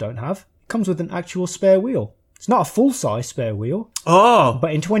most cars don't have, it comes with an actual spare wheel. It's not a full-size spare wheel. Oh.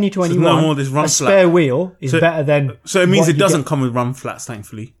 But in 2021, a spare wheel is better than... So it means it doesn't come with run flats,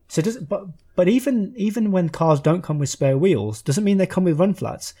 thankfully. So but even when cars don't come with spare wheels, doesn't mean they come with run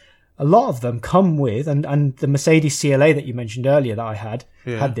flats. A lot of them come with, and the Mercedes CLA that you mentioned earlier that I had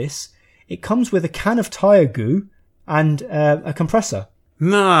this, it comes with a can of tyre goo and a compressor.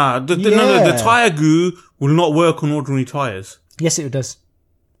 No, the tyre goo will not work on ordinary tyres. Yes, it does.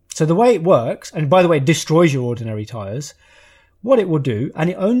 So the way it works, and by the way, it destroys your ordinary tyres, what it will do, and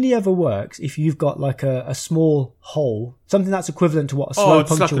it only ever works if you've got like a small hole, something that's equivalent to what a slow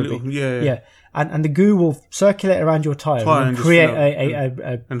puncture would be. Yeah. And the goo will circulate around your tyre and create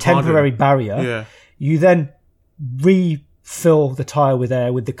a temporary barrier. Yeah. You then refill the tyre with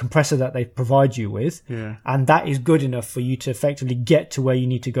air with the compressor that they provide you with. Yeah. And that is good enough for you to effectively get to where you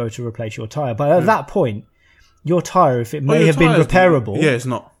need to go to replace your tyre. But at that point, your tyre, if it may have been repairable... it's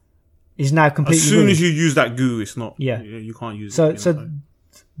not. Is now completely as soon ruined. as you use that goo, it's not. Yeah, you can't use it. So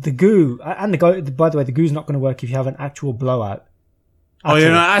the goo and by the way, the goo's not going to work if you have an actual blowout.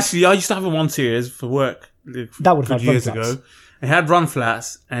 Actually, I used to have it once here for work. That would have had years ago. It had run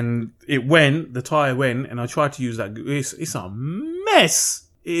flats, and the tyre went, and I tried to use that goo. It's a mess.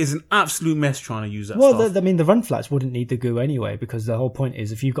 It is an absolute mess trying to use that stuff. Well, the run flats wouldn't need the goo anyway, because the whole point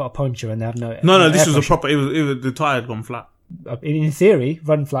is if you've got a puncture and they have no... No, this was a proper... the tyre had gone flat. In theory,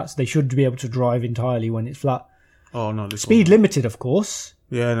 run flats, they should be able to drive entirely when it's flat. Oh, no. Speed limited, of course.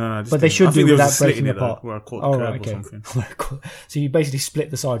 Yeah, no. But they should do without breaking apart. Where I caught the curb or something. So you basically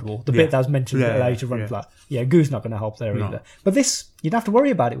split the sidewall, the bit that was meant to allow you to run flat. Yeah, goo's not going to help there either. But this, you don't have to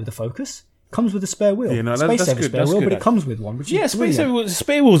worry about it with the Focus. It comes with a spare wheel. Yeah, no, that's good. Spare wheel, but it comes with one. Which is a spare wheel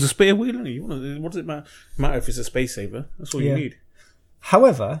is a spare wheel, isn't it? What does it matter if it's a space saver? That's all you need.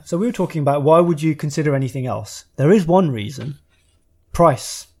 However, so we were talking about why would you consider anything else? There is one reason.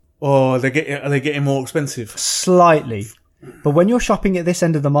 Price. Oh, are they getting more expensive? Slightly. But when you're shopping at this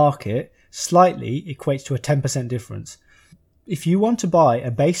end of the market, slightly equates to a 10% difference. If you want to buy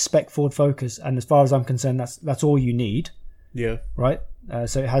a base spec Ford Focus, and as far as I'm concerned, that's all you need. Yeah. Right?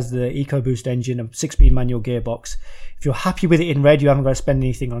 So it has the EcoBoost engine, a 6-speed manual gearbox. If you're happy with it in red, you haven't got to spend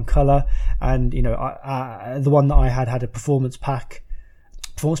anything on colour. And, you know, the one that I had a appearance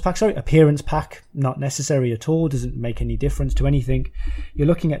pack, not necessary at all, doesn't make any difference to anything. You're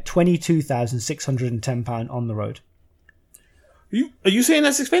looking at £22,610 on the road. Are you saying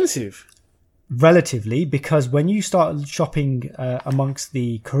that's expensive? Relatively, because when you start shopping amongst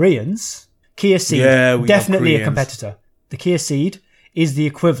the Koreans, Kia Ceed, definitely a competitor. The Kia Ceed is the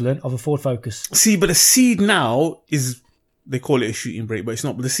equivalent of a Ford Focus. See, but the Ceed now is, they call it a shooting brake, but it's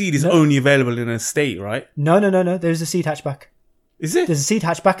not. But the Ceed is only available in a state, right? No. There's a Ceed hatchback. Is it? There's a Ceed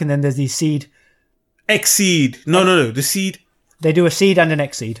hatchback, and then there's the Ceed. X-Ceed. No. The Ceed. They do a Ceed and an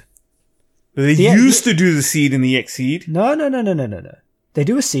X-Ceed. They used to do the Ceed and the X-Ceed. No. They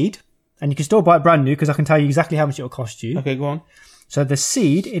do a Ceed, and you can still buy it brand new, because I can tell you exactly how much it will cost you. Okay, go on. So the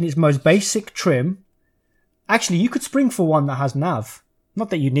Ceed, in its most basic trim, actually, you could spring for one that has nav. Not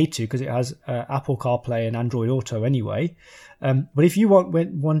that you need to, because it has Apple CarPlay and Android Auto anyway. But if you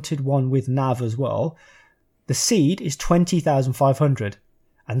wanted one with nav as well, the Ceed is $20,500,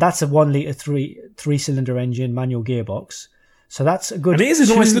 and that's a 1 litre 3-cylinder engine manual gearbox. So that's a good. And it is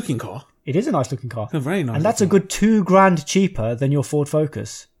a nice looking car. It is a nice looking car. It's a very nice. And that's a good $2,000 cheaper than your Ford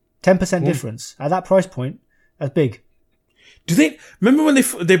Focus. 10% difference at that price point. That's big. Do they remember when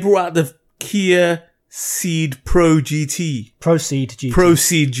they brought out the Kia Ceed Pro GT? Pro Ceed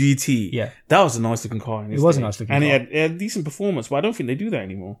GT. Yeah, that was a nice looking car. It was a nice looking car, and it had decent performance. But I don't think they do that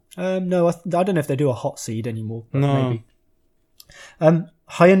anymore. No, I don't know if they do a hot Ceed anymore. But no. Maybe.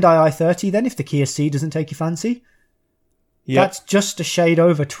 Hyundai i30. Then, if the Kia Ceed doesn't take your fancy. Yep. That's just a shade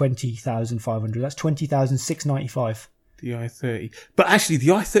over 20,500. That's 20,695. The i30, but actually the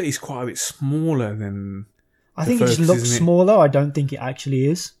i30 is quite a bit smaller than. I think Focus, it just looks smaller. I don't think it actually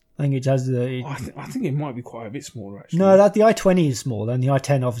is. I think it has the. I think it might be quite a bit smaller actually. No, the i20 is smaller, and the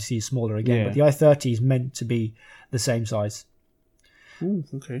i10 obviously is smaller again. Yeah. But the i30 is meant to be the same size. Ooh,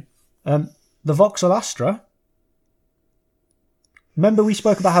 okay. The Vauxhall Astra. Remember we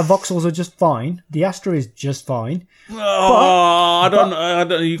spoke about how Vauxhalls are just fine. The Astra is just fine. I don't.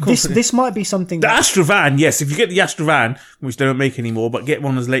 This might be something. The Astra van, yes. If you get the Astra van, which they don't make anymore, but get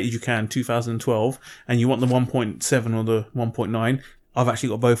one as late as you can, 2012, and you want the 1.7 or the 1.9. I've actually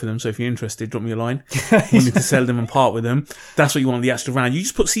got both of them, so if you're interested, drop me a line. We need to sell them and part with them. That's what you want, the Astra van. You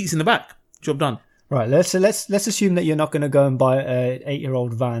just put seats in the back. Job done. Right, let's assume that you're not going to go and buy an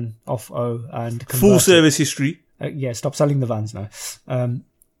 8-year-old van off O and full service history. Yeah, stop selling the vans now.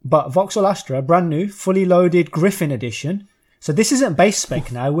 But Vauxhall Astra, brand new, fully loaded Griffin edition. So this isn't base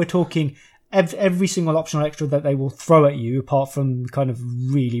spec now. We're talking every single optional extra that they will throw at you, apart from kind of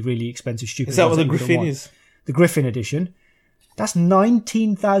really, really expensive, stupid. Is that what the Griffin is? The Griffin edition. That's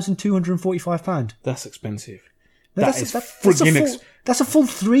 £19,245. That's expensive. No, that's a full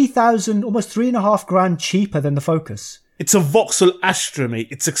 3,000, almost $3,500 cheaper than the Focus. It's a Vauxhall Astra, mate.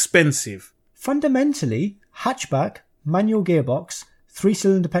 It's expensive. Fundamentally, hatchback, manual gearbox,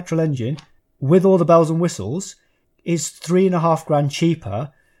 3-cylinder petrol engine, with all the bells and whistles, is $3,500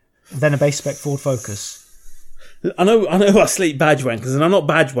 cheaper than a base spec Ford Focus. I know I slate badge wankers, and I'm not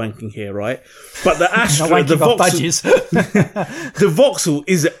badge wanking here, right? But the Astra, the Vauxhall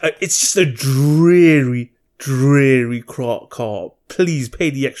is it's just a dreary car. Please pay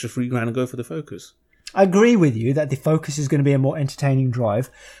the extra £3,000 and go for the Focus. I agree with you that the Focus is going to be a more entertaining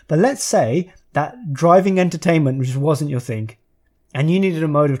drive, but let's say that driving entertainment just wasn't your thing, and you needed a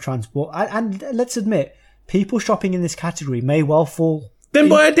mode of transport. And let's admit, people shopping in this category may well fall. Then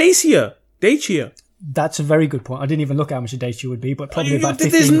buy a Dacia. That's a very good point. I didn't even look at how much a Dacia would be, but probably about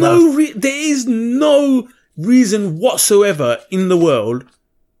 15 There is no reason whatsoever in the world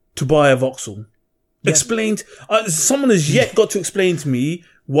to buy a Vauxhall. Yeah. Someone has yet got to explain to me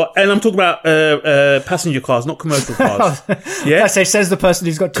what, and I'm talking about passenger cars, not commercial cars. Yeah, says the person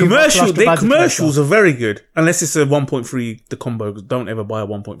who's got two commercials are very good, unless it's a 1.3. The combo, don't ever buy a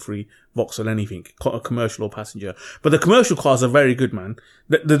 1.3 Vauxhall anything, a commercial or passenger. But the commercial cars are very good, man.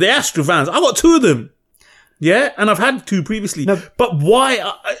 The Astra vans, I got 2 of them. Yeah, and I've had 2 previously. No. But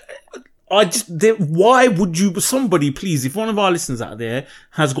why? Why would you? Somebody, please, if one of our listeners out there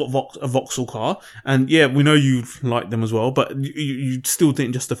has got a Vauxhall car, and yeah, we know you like them as well, but you still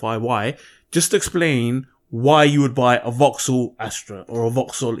didn't justify why. Just explain why you would buy a Vauxhall Astra or a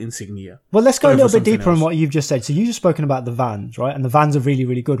Vauxhall Insignia. Well, let's go a little bit deeper on what you've just said. So you've just spoken about the vans, right? And the vans are really,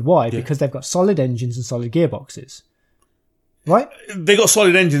 really good. Why? Yeah. Because they've got solid engines and solid gearboxes. right? They got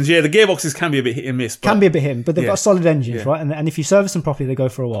solid engines. Yeah, the gearboxes can be a bit hit and miss. But, Can be a bit hidden, but they've Yeah. got solid engines, Yeah. right? And if you service them properly, they go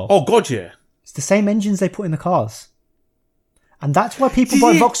for a while. oh god, yeah. It's the same engines they put in the cars. And that's why people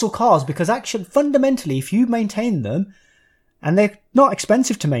buy Yeah. Vauxhall cars, because actually, fundamentally, if you maintain them, and they're not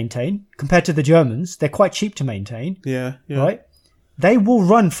expensive to maintain compared to the Germans, they're quite cheap to maintain, Yeah, yeah. right? They will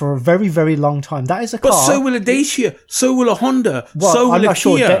run for a very, very long time. That is a car. But so will a Dacia, so will a Honda, Well, so will I'm a not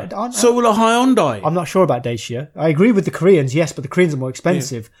sure. Kia, so will a Hyundai. I'm not sure about Dacia. I agree with the Koreans, yes, but the Koreans are more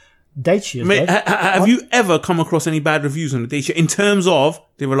expensive. Dacia, Mate, have you ever come across any bad reviews on the Dacia in terms of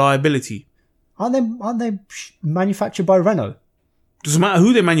the reliability? aren't they manufactured by Renault? Doesn't matter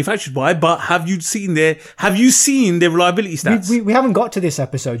who they're manufactured by, but have you seen their reliability stats? We haven't got to this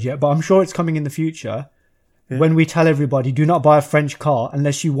episode yet, but I'm sure it's coming in the future. When we tell everybody, do not buy a French car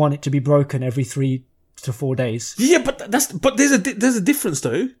unless you want it to be broken every 3 to 4 days. Yeah, but there's a difference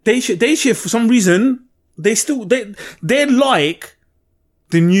though. Dacia for some reason they're like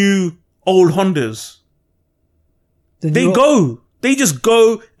the new old Hondas. They just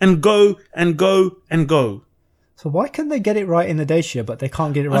go and go and go and go. So why can they get it right in the Dacia, but they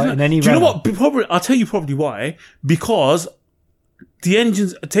can't get it right in any Do you know Renault? what? Probably, I'll tell you probably why. Because the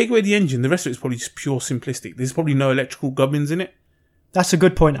engines, take away the engine, the rest of it's probably just pure simplistic. There's probably no electrical gubbins in it. That's a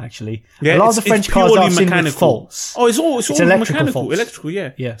good point, actually. Yeah, a lot of the French cars that I've seen with faults. Oh, it's all electrical mechanical. faults. Electrical,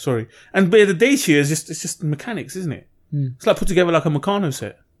 yeah. Yeah. Sorry. But the Dacia is just mechanics, isn't it? It's like put together like a Meccano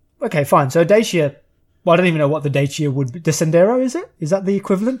set. Okay, fine. So Dacia, well, I don't even know what the Dacia would be. The Sandero, is it? Is that the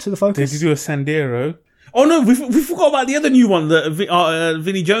equivalent to the Focus? Did you do a Sandero? Oh no, we forgot about the other new one, the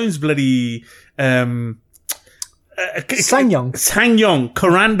Vinnie Jones bloody SsangYong. SsangYong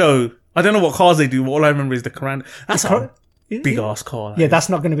Corando. I don't know what cars they do. All I remember is the Corando. That's a big ass car. Yeah, that's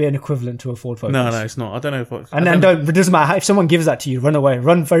not going to be an equivalent to a Ford Focus. No, it's not. I don't know if it doesn't matter. If someone gives that to you, run away.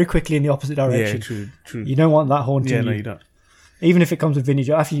 Run very quickly in the opposite direction. Yeah, true. You don't want that haunting Yeah, you. no, you don't. Even if it comes with Vinnie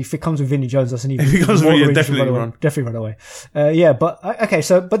Jones. Actually, if it comes with Vinnie Jones, that's an even If it comes with more Vinnie, reason to definitely away. run. Definitely run away. Yeah, but okay.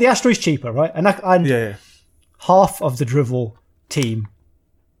 So, but the Astra is cheaper, right? And Yeah. half of the Drivel team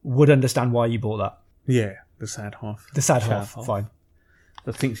would understand why you bought that. Yeah, the sad half. The sad half, fine.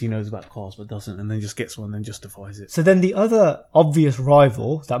 That thinks he knows about cars but doesn't, and then just gets one and then justifies it. So then the other obvious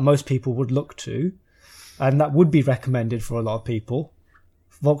rival that most people would look to, and that would be recommended for a lot of people,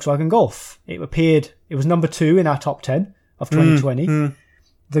 Volkswagen Golf. It was number 2 in our top 10 of 2020.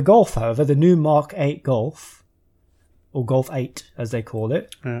 The Golf, however, the new Mark 8 Golf, or Golf 8 as they call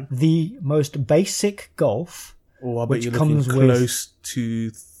it, the most basic Golf, Oh, I bet which you're comes looking close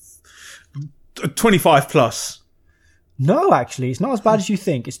to 25 plus. No, actually, it's not as bad as you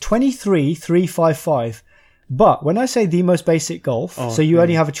think. It's 23,355. But when I say the most basic Golf, so you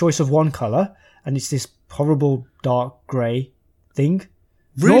only have a choice of one colour, and it's this horrible dark grey thing.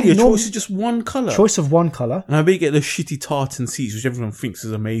 Really? A choice of just one colour? Choice of one colour. And I bet you get the shitty tartan seats, which everyone thinks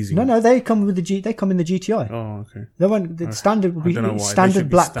is amazing. No, they come with they come in the GTI. Oh, okay. The standard would be don't know why. They standard should be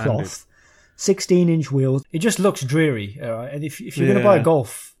black standard. cloth, 16-inch wheels. It just looks dreary. All right? And if you're going to buy a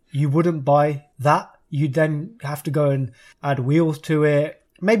Golf, you wouldn't buy that. You'd then have to go and add wheels to it.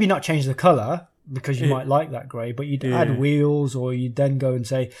 Maybe not change the colour, because you might like that grey, but you'd add wheels, or you'd then go and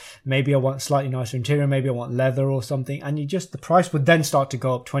say, maybe I want slightly nicer interior, maybe I want leather or something, and the price would then start to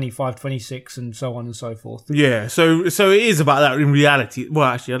go up 25, 26, and so on and so forth. Yeah, so it is about that in reality. Well,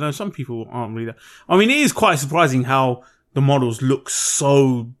 actually, I know some people aren't really that. I mean, it is quite surprising how the models look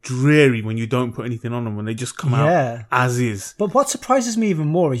so dreary when you don't put anything on them, when they just come out as is. But what surprises me even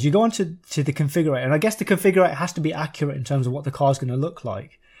more is you go onto the configurator, and I guess the configurator has to be accurate in terms of what the car's going to look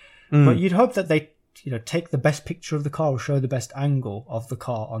like. But you'd hope that they, take the best picture of the car or show the best angle of the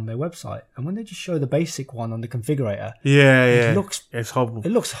car on their website. And when they just show the basic one on the configurator, it's horrible. It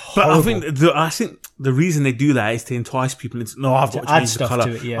looks horrible. But I think the reason they do that is to entice people into, no, I've got to change the colour.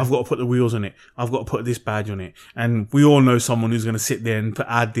 I've got to put the wheels on it. I've got to put this badge on it. And we all know someone who's going to sit there and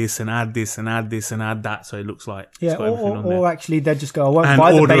add this and add this and add this and add that, so it looks like it's got everything on there. Or actually they'd just go, I won't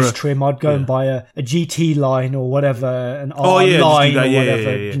buy the base trim, I'd go and buy a GT line or whatever, an R line or whatever.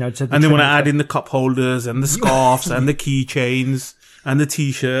 And they want to add in the cup holders and the scarves and the keychains and the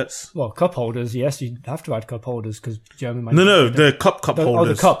t-shirts. Well, cup holders, yes, you have to add cup holders because German. No, the cup holders. Oh,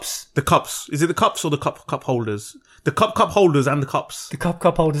 the cups. The cups. Is it the cups or the cup holders? The cup holders and the cups. The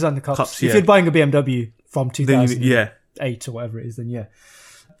cup holders and the cups. Yeah. If you're buying a BMW from 2008 yeah. or whatever it is, then yeah.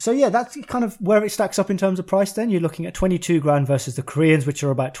 So yeah, that's kind of where it stacks up in terms of price. Then you're looking at 22 grand versus the Koreans, which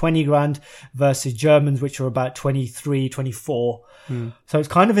are about 20 grand, versus Germans, which are about 23, 24. So it's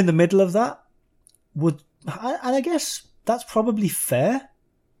kind of in the middle of that. And I guess that's probably fair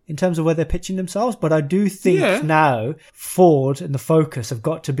in terms of where they're pitching themselves. But I do think now Ford and the Focus have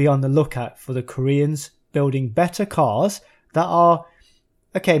got to be on the lookout for the Koreans building better cars that are,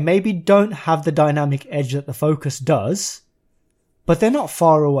 okay, maybe don't have the dynamic edge that the Focus does, but they're not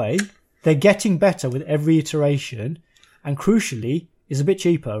far away. They're getting better with every iteration, and crucially, is a bit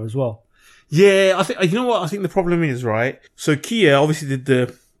cheaper as well. Yeah, I think, you know what I think the problem is, right? So Kia obviously did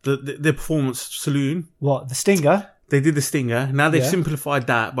the performance saloon. What, the Stinger? They did the Stinger. Now they've simplified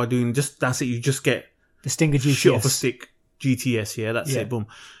that by doing that's it. You just get The Stinger GTS. shit off a stick GTS. Yeah, that's it. Boom.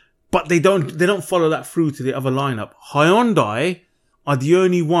 But they don't follow that through to the other lineup. Hyundai are the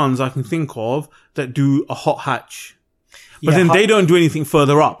only ones I can think of that do a hot hatch. But then they don't do anything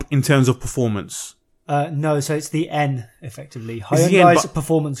further up in terms of performance. No, so it's the N, effectively. It's the N, Hyundai's but-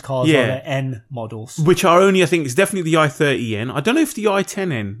 performance cars are their N models. Which are only, I think, it's definitely the i30N. I don't know if the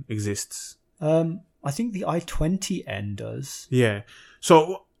i10N exists. I think the i20N does. Yeah.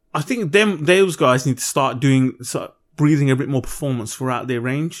 So I think those guys need to start breathing a bit more performance throughout their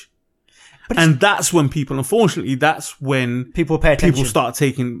range. And that's when unfortunately, that's when people pay attention. People start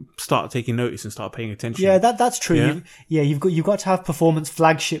taking notice and start paying attention. Yeah, that's true. Yeah? You've got to have performance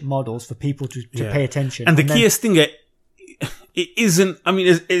flagship models for people to pay attention. And the Kia Stinger, it isn't. I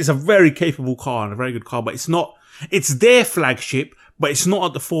mean, it's a very capable car and a very good car, but it's not. It's their flagship, but it's not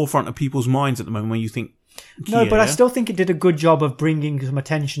at the forefront of people's minds at the moment when you think. Kia, no, but I still think it did a good job of bringing some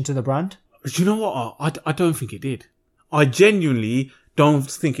attention to the brand. Do you know what? I don't think it did. I genuinely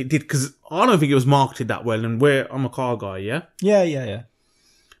don't think it did, because I don't think it was marketed that well, and I'm a car guy, yeah? Yeah.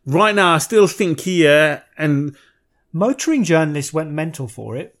 Right now, I still think Kia and... Motoring journalists went mental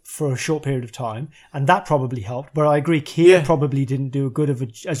for it for a short period of time, and that probably helped, but I agree, Kia probably didn't do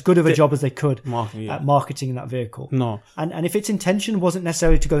as good of a job as they could at marketing that vehicle. No. And if its intention wasn't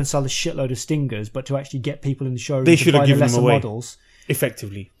necessarily to go and sell a shitload of Stingers, but to actually get people in the showroom they to should buy have the given lesser them away. models...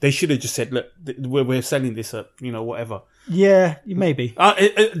 Effectively, they should have just said, "Look, we're selling this at whatever." Yeah, maybe.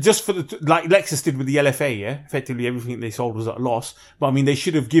 Just for like Lexus did with the LFA, yeah. Effectively, everything they sold was at a loss. But I mean, they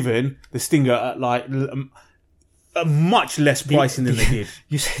should have given the Stinger at like a much less pricing than they did.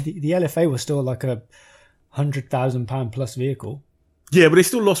 You said the LFA was still like a £100,000 plus vehicle. Yeah, but they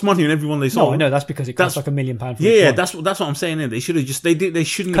still lost money on every one they sold. No, I know that's because it cost like £1 million. For that's what I'm saying. They should have just they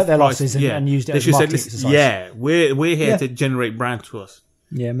shouldn't cut have their losses and used it as a marketing exercise. Yeah, we're here to generate brand to us.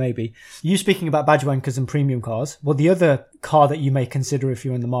 Yeah, maybe. You speaking about badge wankers and premium cars. Well, the other car that you may consider if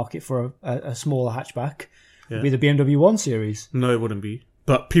you're in the market for a smaller hatchback would be the BMW 1 Series. No, it wouldn't be,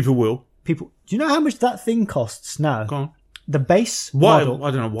 but people will. Do you know how much that thing costs now? Go on. The base model.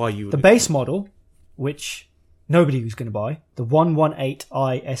 I don't know why you would. The base model, which nobody was going to buy, the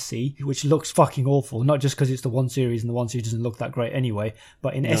 118i SE, which looks fucking awful, not just because it's the 1 Series and the 1 Series doesn't look that great anyway,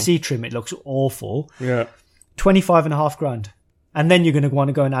 but in SE trim it looks awful. Yeah. 25.5 grand. And then you're going to want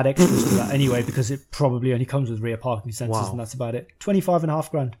to go and add extras to that anyway, because it probably only comes with rear parking sensors and that's about it.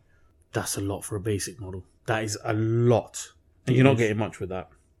 25.5 grand. That's a lot for a basic model. That is a lot. And you're not getting much with that.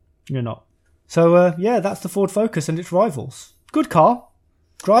 You're not. So, that's the Ford Focus and its rivals. Good car.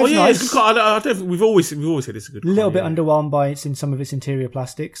 Drives nice. It's a good car. I don't think we've always said it's a good car. A little bit underwhelmed by some of its interior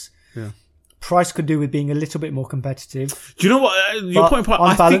plastics. Yeah. Price could do with being a little bit more competitive. Do you know what? Your point.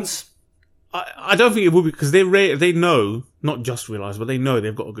 On balance, I don't think it will be, because they know, not just realise, but they know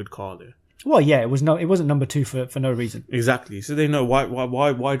they've got a good car there. Well, yeah, it wasn't number 2 for no reason. Exactly. So they know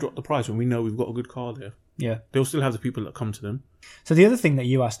why drop the price when we know we've got a good car there. Yeah. They'll still have the people that come to them. So the other thing that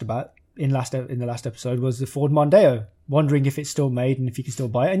you asked about in the last episode was the Ford Mondeo, wondering if it's still made and if you can still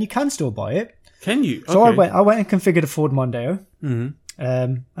buy it, and you can still buy it. Can you? So okay. I went and configured a Ford Mondeo, and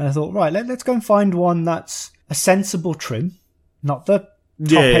I thought, right, let's go and find one that's a sensible trim, not the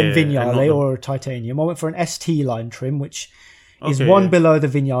top-end Vignale or a titanium. I went for an ST line trim, which is below the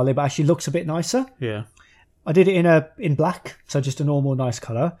Vignale, but actually looks a bit nicer. Yeah. I did it in black, so just a normal nice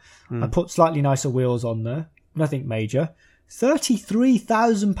colour. I put slightly nicer wheels on there, nothing major.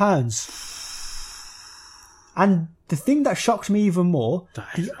 £33,000. And the thing that shocked me even more,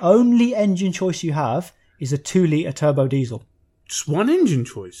 the only engine choice you have is a 2-litre turbo diesel. Just one engine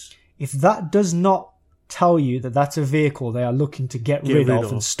choice. If that does not tell you that that's a vehicle they are looking to get rid of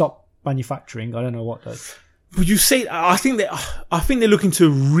and stop manufacturing, I don't know what does. Would you say? I think they're looking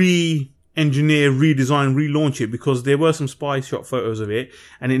to re-engineer, redesign, relaunch it, because there were some spy shot photos of it,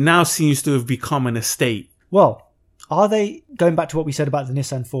 and it now seems to have become an estate. Well, are they going back to what we said about the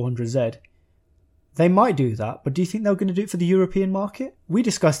Nissan 400Z? They might do that, but do you think they're going to do it for the European market? We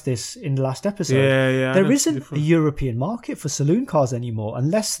discussed this in the last episode. Yeah. There isn't a European market for saloon cars anymore,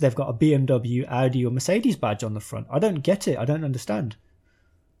 unless they've got a BMW, Audi, or Mercedes badge on the front. I don't get it. I don't understand.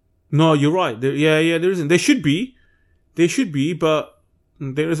 No, you're right. There isn't. There should be, but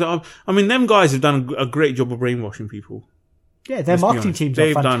there is. I mean, them guys have done a great job of brainwashing people. Yeah, their Let's be marketing honest. teams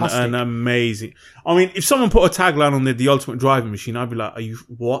They've are done fantastic. an amazing. I mean, if someone put a tagline on the ultimate driving machine, I'd be like, "Are you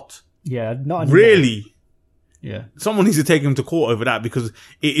what? Yeah, not anymore. Really?" Yeah, Someone needs to take him to court over that because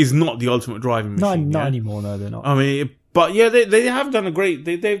it is not the ultimate driving not machine. not yeah? anymore. No, they're not. I mean, but yeah, they have done a great.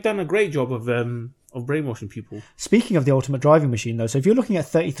 They've done a great job of brainwashing people. Speaking of the ultimate driving machine, though, so if you're looking at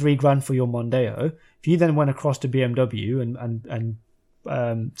 33 grand for your Mondeo, if you then went across to BMW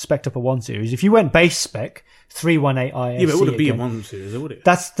and spec'd up a 1 Series, if you went base spec 318 ISC, Yeah, but it wouldn't be a again, 1 Series, would it?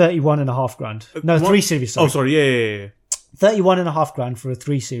 that's 31.5 grand. No, What? 3 Series. Sorry. Oh, sorry. Yeah. 31.5 grand for a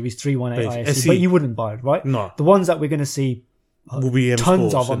 3 Series 318 Base. ISC, SE. but you wouldn't buy it, right? No. The ones that we're going to see Will be M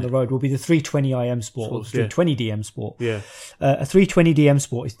tons Sports, of on the innit? road will be the 320 IM Sport or the Sports, yeah. 320 DM Sport. Yeah. A 320 DM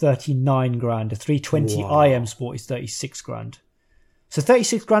Sport is 39 grand. A 320 Wow. IM Sport is 36 grand. So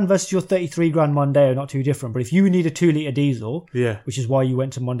 36 grand versus your 33 grand Mondeo, not too different. But if you need a 2-litre diesel, Yeah. which is why you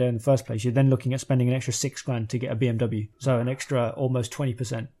went to Mondeo in the first place, you're then looking at spending an extra 6 grand to get a BMW. So an extra almost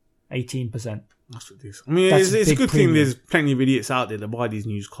 20%, 18%. That's what it is. I mean, That's it's a big good premium. thing there's plenty of idiots out there that buy these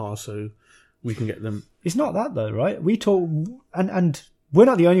used cars so we can get them. It's not that though, right? We talk, and we're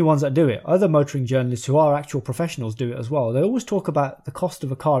not the only ones that do it. Other motoring journalists who are actual professionals do it as well. They always talk about the cost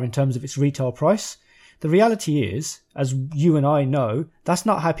of a car in terms of its retail price. The reality is, as you and I know, that's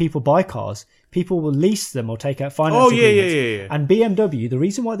not how people buy cars. People will lease them or take out finance Oh, yeah, agreements. yeah. And BMW, the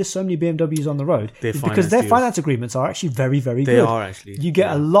reason why there's so many BMWs on the road Their is finance because their deals. finance agreements are actually very, very They good. are actually. You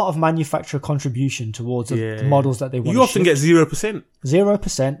get a lot of manufacturer contribution towards the models that they want You to often ship. get 0%.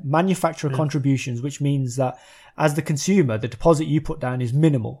 0% manufacturer contributions, which means that as the consumer, the deposit you put down is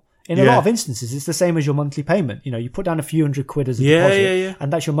minimal. In a Yeah. lot of instances, it's the same as your monthly payment. You know, you put down a few hundred quid as a Yeah, deposit, yeah.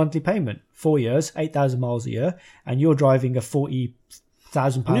 and that's your monthly payment. 4 years, 8,000 miles a year, and you're driving a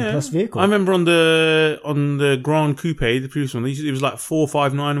 £40,000 plus vehicle. I remember on the Grand Coupe, the previous one, it was like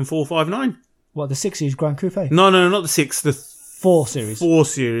 459 and 459. What, the 6 Series Grand Coupe? No, not the 6, the 4 Series. 4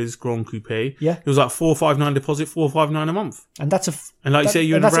 Series Grand Coupe. Yeah. It was like 459 deposit, 459 a month. And that's And like you say,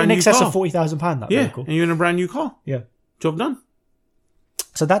 you're in a that's brand in new excess car. of £40,000, that Yeah, vehicle. and you're in a brand new car. Yeah. Job done.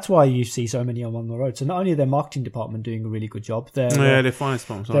 So that's why you see so many of them on the road. So not only their marketing department doing a really good job, Yeah, their their finance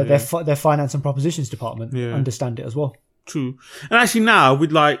department. their finance and propositions department Yeah. understand it as well. True. And actually now,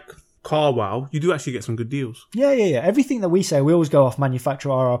 with like CarWow, you do actually get some good deals. Yeah. Everything that we say, we always go off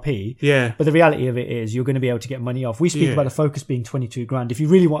manufacturer RRP. Yeah. But the reality of it is you're going to be able to get money off. We speak Yeah. about the Focus being 22 grand. If you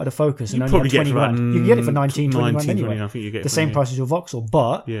really wanted a Focus and You only probably had get 20 for about grand, you can get it for 19, 20 grand 19, anyway. 20, I think you get The for, same yeah. price as your Vauxhall.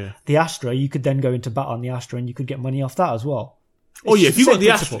 But Yeah. the Astra, you could then go into bat on the Astra and you could get money off that as well. Oh yeah, It's if you the got same the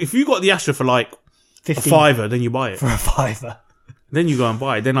principle. Astra, if you got the Astra for like a 15 fiver, then you buy it. for a fiver. Then you go and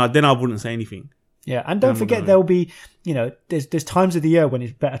buy it. Then I wouldn't say anything. Yeah, and don't forget there'll be, there's times of the year when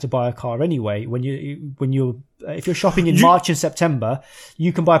it's better to buy a car anyway. When you're if you're shopping in March and September,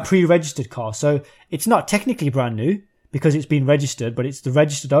 you can buy a pre-registered car. So it's not technically brand new because it's been registered, but it's the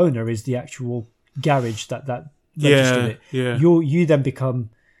registered owner is the actual garage that registered it. Yeah. You then become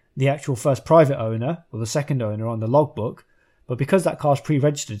the actual first private owner or the second owner on the logbook, but because that car's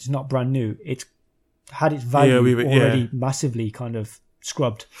pre-registered, it's not brand new. It's had its value already massively kind of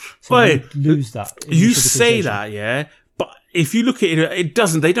scrubbed. So But you lose that. You initial say depreciation. that, yeah, but if you look at it,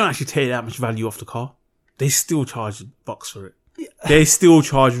 they don't actually take that much value off the car. They still charge bucks for it. They still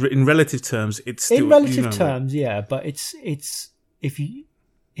charge, in relative terms, it's still... In relative terms, yeah, but it's if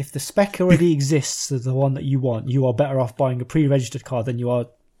the spec already exists as the one that you want, you are better off buying a pre-registered car than you are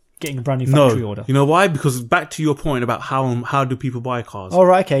getting a brand new factory order. You know why? Because back to your point about how do people buy cars? Oh,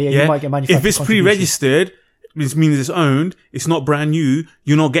 right, okay, yeah, you might get manufacturer If it's contribution. pre-registered, which means it's owned, it's not brand new,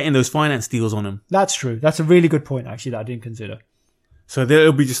 you're not getting those finance deals on them. That's true. That's a really good point, actually, that I didn't consider. So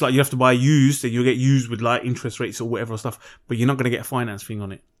it'll be just like you have to buy used, and you'll get used with like interest rates or whatever stuff, but you're not going to get a finance thing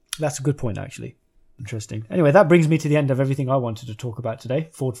on it. That's a good point, actually. Interesting. Anyway, that brings me to the end of everything I wanted to talk about today.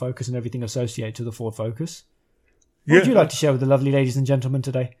 Ford Focus and everything associated to the Ford Focus. What would you like to share with the lovely ladies and gentlemen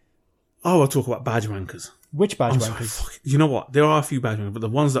today? Oh, I'll talk about badge wankers. Which badge I'm wankers? sorry, you know what? There are a few badge wankers, but the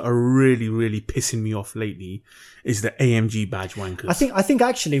ones that are really, really pissing me off lately is the AMG badge wankers. I think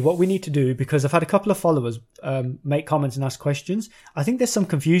actually what we need to do, because I've had a couple of followers make comments and ask questions. I think there's some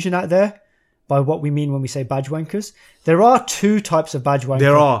confusion out there by what we mean when we say badge wankers. There are two types of badge wanker.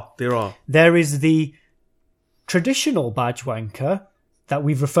 There are. There is the traditional badge wanker that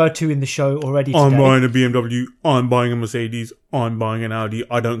we've referred to in the show already today. I'm buying a BMW, I'm buying a Mercedes, I'm buying an Audi.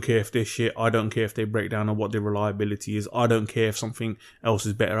 I don't care if they're shit. I don't care if they break down or what their reliability is. I don't care if something else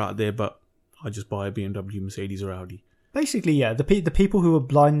is better out there, but I just buy a BMW, Mercedes or Audi. Basically, yeah, the people who will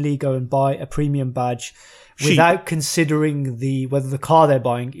blindly go and buy a premium badge Cheap. without considering whether the car they're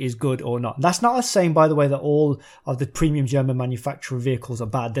buying is good or not. That's not us saying, by the way, that all of the premium German manufacturer vehicles are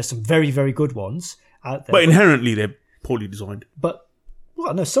bad. There's some very, very good ones out there. But inherently, they're poorly designed. But,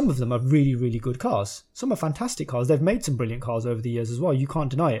 well, no, some of them are really, really good cars. Some are fantastic cars. They've made some brilliant cars over the years as well. You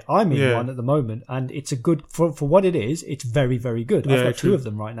can't deny it. I'm in one at the moment, and it's a good, for what it is, it's very, very good. I've got two of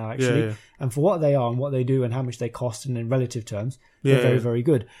them right now, actually. Yeah. And for what they are and what they do and how much they cost and in relative terms, they're very, very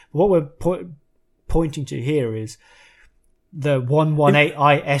good. But what we're pointing to here is the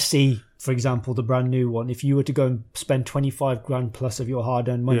 118i SE, for example, the brand new one. If you were to go and spend 25 grand plus of your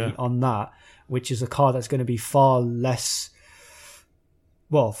hard-earned money on that, which is a car that's going to be far less,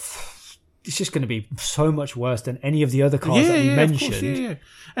 well, it's just going to be so much worse than any of the other cars that we mentioned. Of course,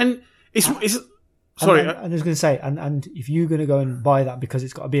 and it's sorry. And I was going to say, and if you're going to go and buy that because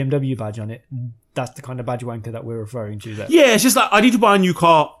it's got a BMW badge on it, that's the kind of badge wanker that we're referring to there. Yeah, it's just like, I need to buy a new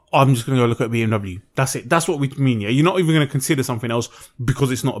car. I'm just going to go look at BMW. That's it. That's what we mean. Yeah, you're not even going to consider something else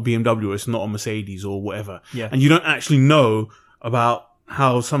because it's not a BMW or it's not a Mercedes or whatever. Yeah, and you don't actually know about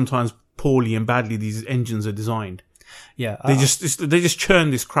how sometimes poorly and badly these engines are designed. Yeah, they just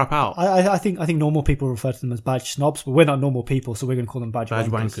churn this crap out. I think normal people refer to them as badge snobs, but we're not normal people, so we're going to call them badge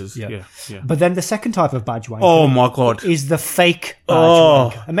wankers. Yeah. But then the second type of badge wanker, oh my god, is the fake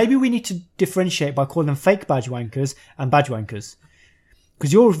badge wanker. And maybe we need to differentiate by calling them fake badge wankers and badge wankers,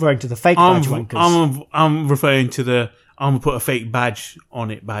 because you're referring to the fake badge wankers. I'm referring to the. I'm gonna put a fake badge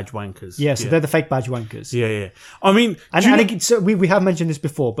on it, badge wankers. Yeah, so they're the fake badge wankers. Yeah. I mean, so we have mentioned this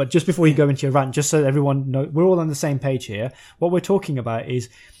before, but just before you go into your rant, just so that everyone knows, we're all on the same page here. What we're talking about is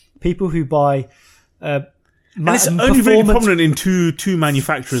people who buy. And it's only really prominent in two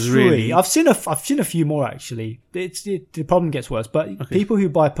manufacturers, really. I've seen a few more actually. The problem gets worse, but people who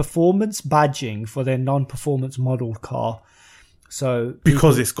buy performance badging for their non-performance model car. So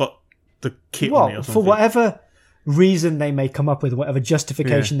because it's got the kit on it or something. For whatever reason they may come up with, whatever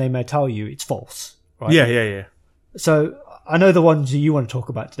justification they may tell you, it's false. Right? Yeah. So I know the ones you want to talk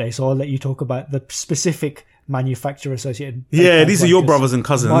about today, so I'll let you talk about the specific manufacturer associated. Yeah, these are your brothers and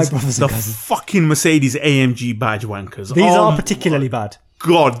cousins. My brothers and cousins. Fucking Mercedes AMG badge wankers. These are particularly bad.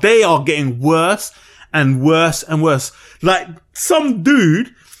 God, they are getting worse and worse and worse. Like, some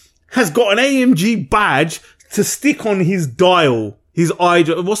dude has got an AMG badge to stick on his dial. His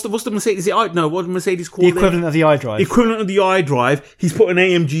iDrive. What's the Mercedes? What Mercedes called? The equivalent of the iDrive. Equivalent of the iDrive. He's put an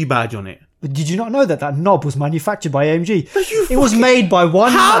AMG badge on it. But did you not know that knob was manufactured by AMG? It was made by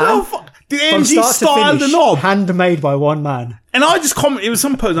one man. How the fuck did AMG style the knob? Handmade by one man. And I just comment. It was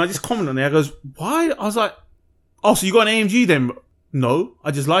some post, and I just commented on there. I goes, why? I was like, oh, so you got an AMG then? No,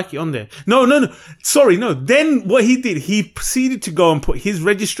 I just like it on there. No. Sorry, no. Then what he did, he proceeded to go and put his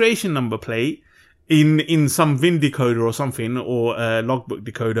registration number plate in some VIN decoder or something, or a logbook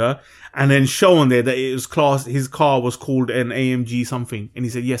decoder, and then show on there that it was classed, his car was called an AMG something. And he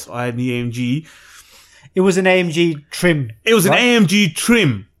said, yes, I had the AMG. It was an AMG trim. It was an AMG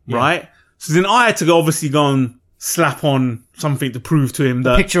trim, right? So then I had to obviously go and slap on something to prove to him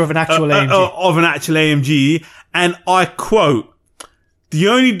that... A picture of an actual AMG. Of an actual AMG. And I quote, the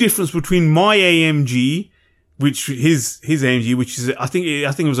only difference between my AMG, which his AMG, which is, I think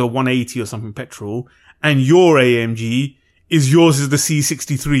it was a 180 or something petrol, and your AMG yours is the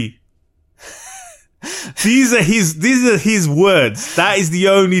C63. These are his words. That is the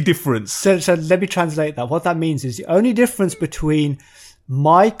only difference. So let me translate that. What that means is the only difference between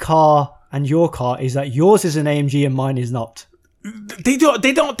my car and your car is that yours is an AMG and mine is not. They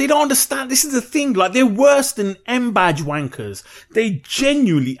don't understand. This is the thing. Like, they're worse than M-badge wankers. They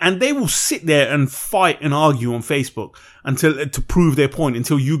genuinely, and they will sit there and fight and argue on Facebook to prove their point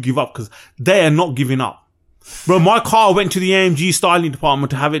until you give up, because they are not giving up. Bro, my car went to the AMG styling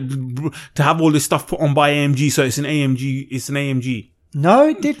department to have all this stuff put on by AMG, so it's an AMG. No,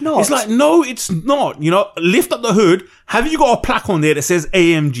 it did not. It's like, no, it's not. You know, lift up the hood. Have you got a plaque on there that says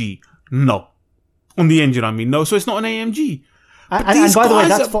AMG? No. On the engine, I mean, no. So it's not an AMG. And by the way,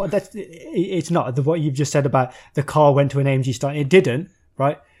 it's not what you've just said about the car went to an AMG style. It didn't,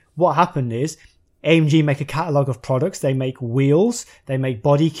 right? What happened is AMG make a catalogue of products. They make wheels, they make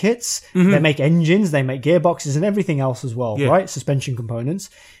body kits, they make engines, they make gearboxes and everything else as well, right? Suspension components.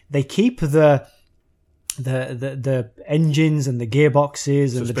 They keep the engines and the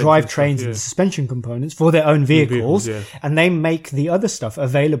gearboxes and the drivetrains and the suspension components for their own vehicles, and they make the other stuff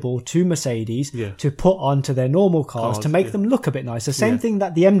available to Mercedes to put onto their normal cars to make them look a bit nicer. Same thing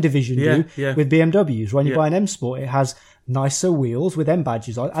that the M division do with BMWs. When you buy an M Sport, it has nicer wheels with M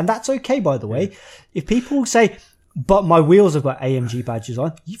badges on, and that's okay, by the way. If people say, but my wheels have got AMG badges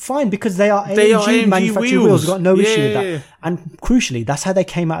on, fine, because they are AMG manufactured wheels. You've got no issue with that. And crucially, that's how they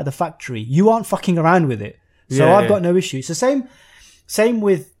came out of the factory. You aren't fucking around with it. So I've got no issue. It's the same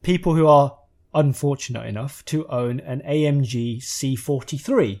with people who are unfortunate enough to own an AMG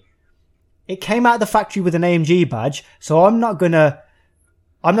C43. it came out of the factory with an AMG badge, so I'm not gonna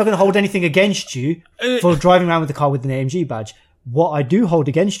hold anything against you for driving around with the car with an AMG badge. What I do hold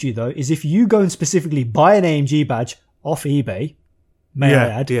against you, though, is if you go and specifically buy an AMG badge off eBay, may I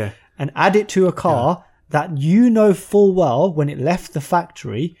add, and add it to a car that you know full well when it left the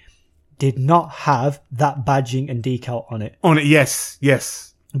factory did not have that badging and decal on it. On it,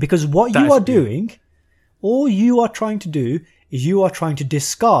 yes. Because what you are doing, all you are trying to do is you are trying to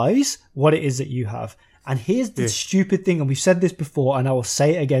disguise what it is that you have. And here's the stupid thing, and we've said this before, and I will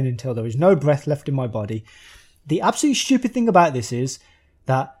say it again until there is no breath left in my body. The absolute stupid thing about this is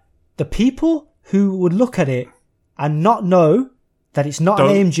that the people who would look at it and not know that it's not an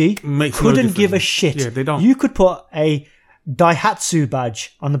AMG couldn't give a shit. Yeah, they don't. You could put a Daihatsu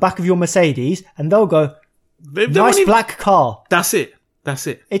badge on the back of your Mercedes and they'll go, nice black car. That's it.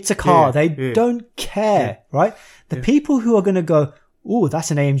 It's a car. They don't care, right? The people who are going to go, oh,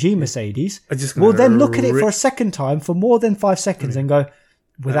 that's an AMG Mercedes, will then look at it for a second time for more than 5 seconds and go,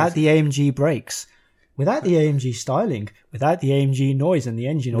 without the AMG brakes, without the AMG styling, without the AMG noise and the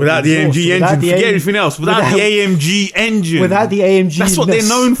engine, without the AMG engine, forget everything else, without the AMG engine, without the AMG, that's what they're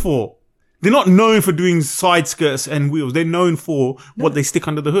known for. They're not known for doing side skirts and wheels. They're known for what they stick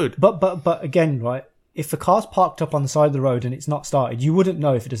under the hood. But again, right? If the car's parked up on the side of the road and it's not started, you wouldn't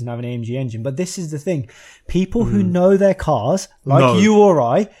know if it doesn't have an AMG engine. But this is the thing. People who know their cars, like you or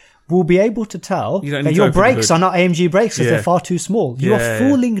I, will be able to tell that your brakes are not AMG brakes because they're far too small. You are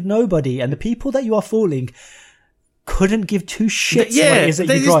fooling nobody. And the people that you are fooling couldn't give two shits what it is that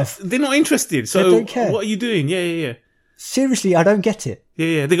you drive. They're not interested. So they don't care. What are you doing? Yeah. Seriously, I don't get it.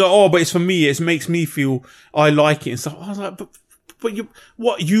 Yeah. They go, oh, but it's for me. It makes me feel I like it and stuff. I was like, but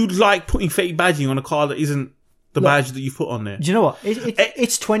you like putting fake badging on a car that isn't the badge that you put on there? Do you know what?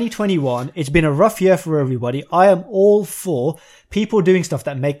 It's 2021. It's been a rough year for everybody. I am all for people doing stuff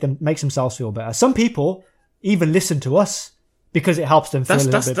that makes themselves feel better. Some people even listen to us because it helps them feel a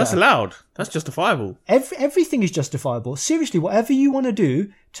little bit better. That's allowed. That's justifiable. Everything is justifiable. Seriously, whatever you want to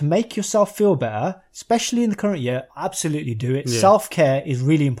do to make yourself feel better, especially in the current year, absolutely do it. Yeah. Self-care is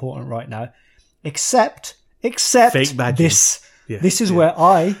really important right now. Except fake badging. This. Yeah, this is where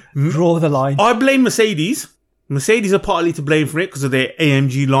I draw the line. I blame Mercedes. Mercedes are partly to blame for it because of their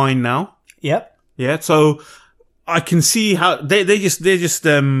AMG line now. Yep. Yeah. So I can see how they're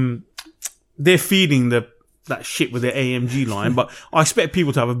feeding that shit with their AMG line, but I expect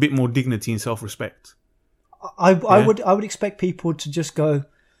people to have a bit more dignity and self-respect. I would expect people to just go,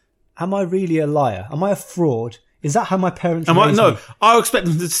 am I really a liar? Am I a fraud? Is that how my parents raised me? I expect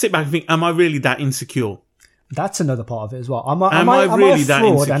them to sit back and think, am I really that insecure? That's another part of it as well. Am I really that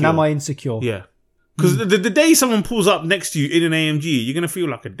insecure? And am I insecure? Yeah. Because the day someone pulls up next to you in an AMG, you're going to feel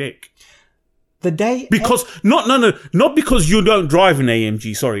like a dick. Because not because you don't drive an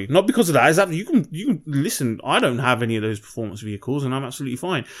AMG. Sorry, not because of that. Exactly. You can listen. I don't have any of those performance vehicles, and I'm absolutely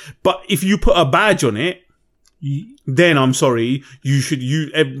fine. But if you put a badge on it, then I'm sorry.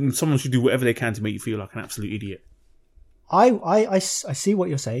 Someone should do whatever they can to make you feel like an absolute idiot. I see what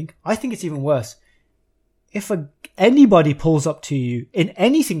you're saying. I think it's even worse. If anybody pulls up to you in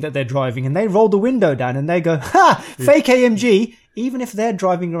anything that they're driving and they roll the window down and they go, ha, fake AMG, even if they're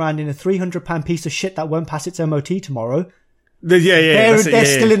driving around in a £300 piece of shit that won't pass its MOT tomorrow, they're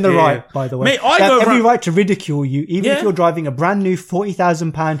still in the right, by the way. Mate, they have every right to ridicule you, even if you're driving a brand new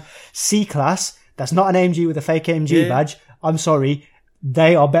 £40,000 C-Class that's not an AMG with a fake AMG badge. I'm sorry.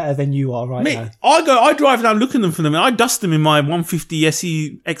 They are better than you are now. I drive down looking for them and I dust them in my 150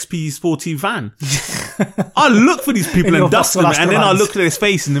 SE XP Sportive van. I look for these people and dust them and then I look at their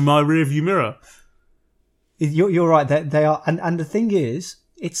face in my rear view mirror. You're right. They are. And the thing is,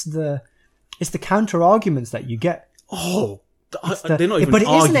 it's the counter arguments that you get. Oh, they're not even but it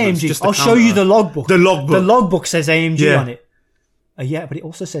is an AMG. I'll show you the logbook. The logbook says AMG on it. Yeah, but it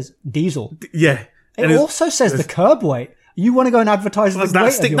also says diesel. Yeah. It also says the curb weight. You want to go and advertise the weight of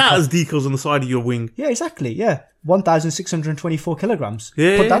your stick that as decals on the side of your wing. Yeah, exactly. Yeah. 1,624 kilograms.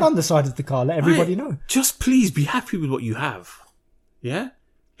 Yeah. Put that on the side of the car. Let everybody know. Just please be happy with what you have. Yeah?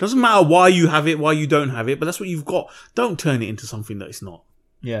 Doesn't matter why you have it, why you don't have it, but that's what you've got. Don't turn it into something that it's not.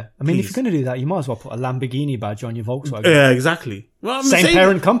 Yeah. I mean, if you're going to do that, you might as well put a Lamborghini badge on your Volkswagen. Yeah, exactly. Well, same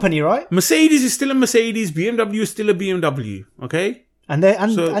parent company, right? Mercedes is still a Mercedes. BMW is still a BMW. Okay?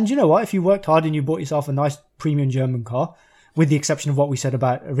 And you know what? If you worked hard and you bought yourself a nice premium German car, with the exception of what we said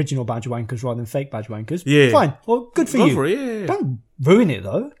about original badge wankers rather than fake badge wankers, fine. Well, good for you. Go for it, yeah. Don't ruin it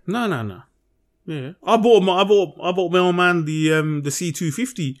though. No. Yeah, I bought my old man the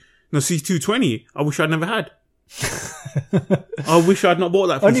C250, no C220. I wish I'd never had. I wish I'd not bought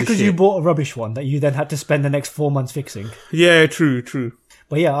that. Only because you bought a rubbish one that you then had to spend the next 4 months fixing. Yeah, true.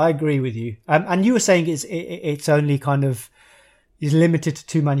 But yeah, I agree with you. And you were saying it's only kind of is limited to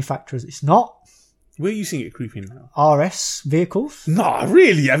 2 manufacturers. It's not. Where are you seeing it creeping now? RS vehicles. No,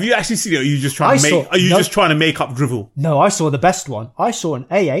 really? Have you actually seen it? Or are you just trying just trying to make up drivel? No, I saw the best one. I saw an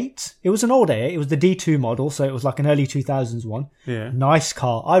A8. It was an old A8. It was the D2 model, so it was like an early 2000s one. Yeah. Nice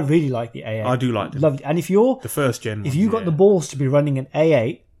car. I really like the A8. I do like them. Lovely. And if you're The first gen. if you got the balls to be running an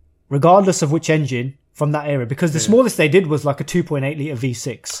A8, regardless of which engine from that era, because the smallest they did was like a 2.8 litre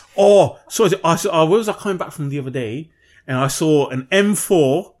V6. Oh, so where was I coming back from the other day? And I saw an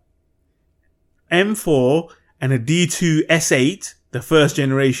M4 and a D2 S8, the first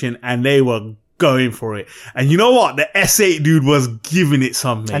generation, and they were going for it. And you know what? The S8 dude was giving it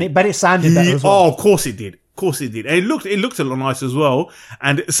something. And it sounded better as well. Oh, of course it did. Of course it did. And it looked a lot nice as well.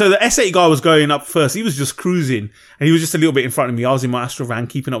 And so the S8 guy was going up first. He was just cruising and he was just a little bit in front of me. I was in my Astro van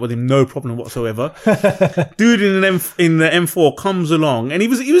keeping up with him. No problem whatsoever. Dude in the M4 comes along and he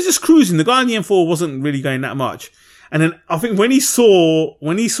was just cruising. The guy in the M4 wasn't really going that much. And then I think when he saw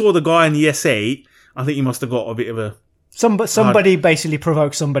the guy in the S8, I think he must have got a bit of a... Somebody basically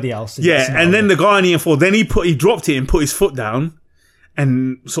provoked somebody else. Yeah, and then the guy in the M4, then he dropped it and put his foot down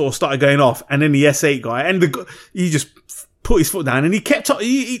and sort of started going off. And then the S8 guy, he just put his foot down and he kept up,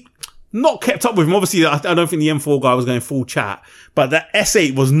 he not kept up with him. Obviously, I don't think the M4 guy was going full chat, but the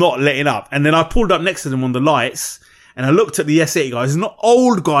S8 was not letting up. And then I pulled up next to them on the lights and I looked at the S8 guy. There's an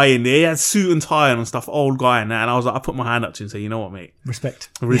old guy in there. He had suit and tie on and stuff, old guy in there. And I was like, I put my hand up to him and say, you know what, mate? Respect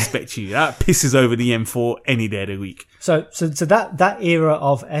you. That pisses over the M4 any day of the week. So that era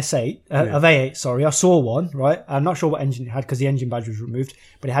of S8, of A8, sorry, I saw one, right? I'm not sure what engine it had because the engine badge was removed,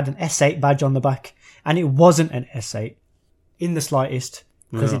 but it had an S8 badge on the back and it wasn't an S8 in the slightest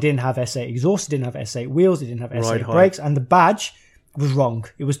because it didn't have S8 exhaust, it didn't have S8 wheels, it didn't have S8 brakes, and the badge was wrong.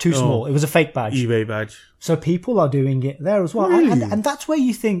 It was too small. It was a fake badge. eBay badge. So people are doing it there as well. Really? And that's where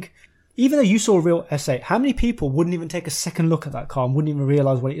you think, even though you saw a real S8, how many people wouldn't even take a second look at that car and wouldn't even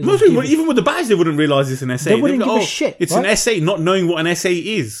realise what it is? Even with the badge, they wouldn't realise it's an S8. They wouldn't give a shit. It's right? an S8, not knowing what an S8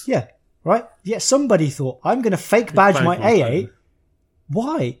 is. Yeah, right? Yet somebody thought, I'm going to fake badge my A8.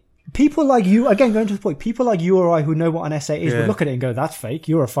 Why? People like you, again, going to the point, people like you or I who know what an S8 is would look at it and go, that's fake,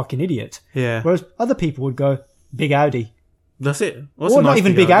 you're a fucking idiot. Yeah. Whereas other people would go, big Audi. That's it. Or not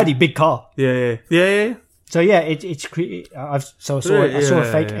even big Audi, big car. Yeah. So yeah, I saw a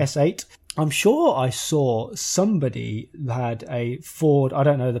fake S8. I'm sure I saw somebody had a Ford. I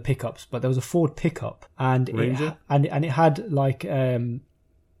don't know the pickups, but there was a Ford pickup, and it had like I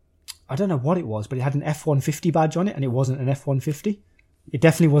don't know what it was, but it had an F-150 badge on it, and it wasn't an F-150. It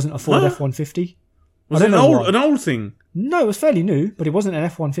definitely wasn't a Ford F-150. Was it an old thing? No, it was fairly new, but it wasn't an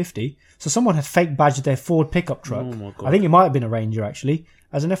F-150. So someone had fake badged their Ford pickup truck. Oh my God. I think it might have been a Ranger actually,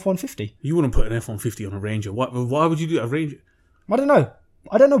 as an F-150. You wouldn't put an F-150 on a Ranger. Why would you do a Ranger? I don't know.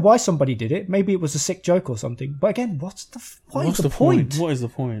 I don't know why somebody did it. Maybe it was a sick joke or something. But again, what's the point? What is the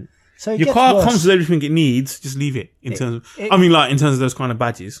point? So your car comes with everything it needs. Just leave it. In terms of those kind of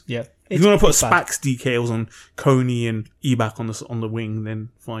badges. Yeah. If you want to put Spax decals on Coney and eBack on the wing, then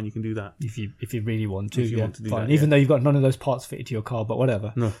fine, you can do that. If you really want to, want to do fine. that, Even though you've got none of those parts fitted to your car, but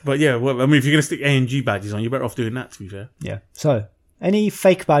whatever. No, but yeah, if you're going to stick AMG badges on, you're better off doing that, to be fair. Yeah. So, any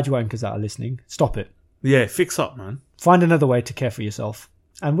fake badge wankers that are listening, stop it. Yeah, fix up, man. Find another way to care for yourself.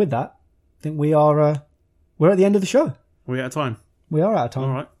 And with that, I think we're at the end of the show. We're out of time. We are out of time.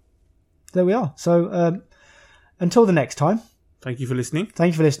 All right. There we are. So, until the next time. Thank you for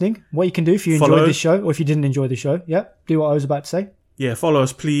listening. What you can do if you enjoyed this show, or if you didn't enjoy the show, do what I was about to say. Yeah, follow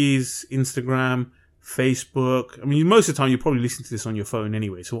us, please. Instagram, Facebook. I mean, most of the time, you're probably listening to this on your phone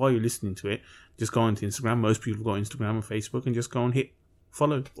anyway. So while you're listening to it, just go onto Instagram. Most people have got Instagram and Facebook, and just go and hit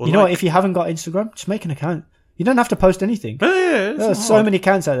follow. Or you know what? If you haven't got Instagram, just make an account. You don't have to post anything. Yeah, there are so many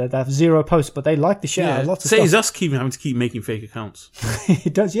accounts out there that have 0 posts, but they like the shit out of lots of stuff. Saves us having to keep making fake accounts.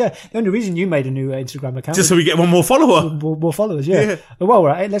 It does, yeah. The only reason you made a new Instagram account just so we get one more follower. More followers, yeah. Well,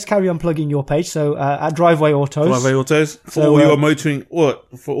 right, let's carry on plugging your page. So at Driveway Autos. Driveway Autos for all your motoring,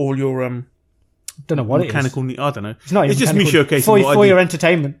 for all your don't know what mechanical it is. I don't know. It's not even just me showcasing for your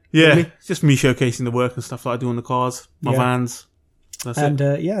entertainment. Yeah, really. It's just me showcasing the work and stuff that I do on the cars, my vans. That's it.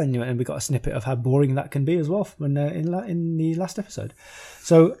 And we got a snippet of how boring that can be as well when in the last episode.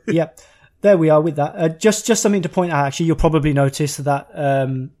 So yeah, there we are with that. Just something to point out. Actually, you'll probably notice that.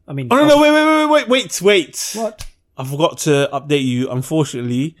 Wait. What? I forgot to update you.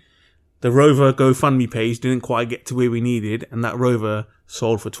 Unfortunately, the Rover GoFundMe page didn't quite get to where we needed, and that Rover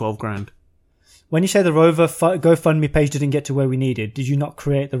sold for $12,000. When you say the Rover GoFundMe page didn't get to where we needed, did you not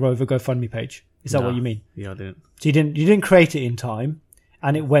create the Rover GoFundMe page? Is that what you mean? Yeah, I didn't. So you didn't create it in time,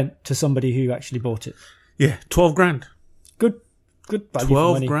 and it went to somebody who actually bought it. Yeah, $12,000. Good. good value for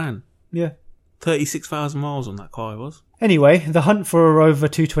 12 money. grand. Yeah. 36,000 miles on that car it was. Anyway, the hunt for a Rover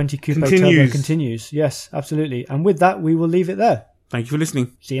 220 Coupe Turbo continues. Yes, absolutely. And with that, we will leave it there. Thank you for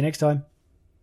listening. See you next time.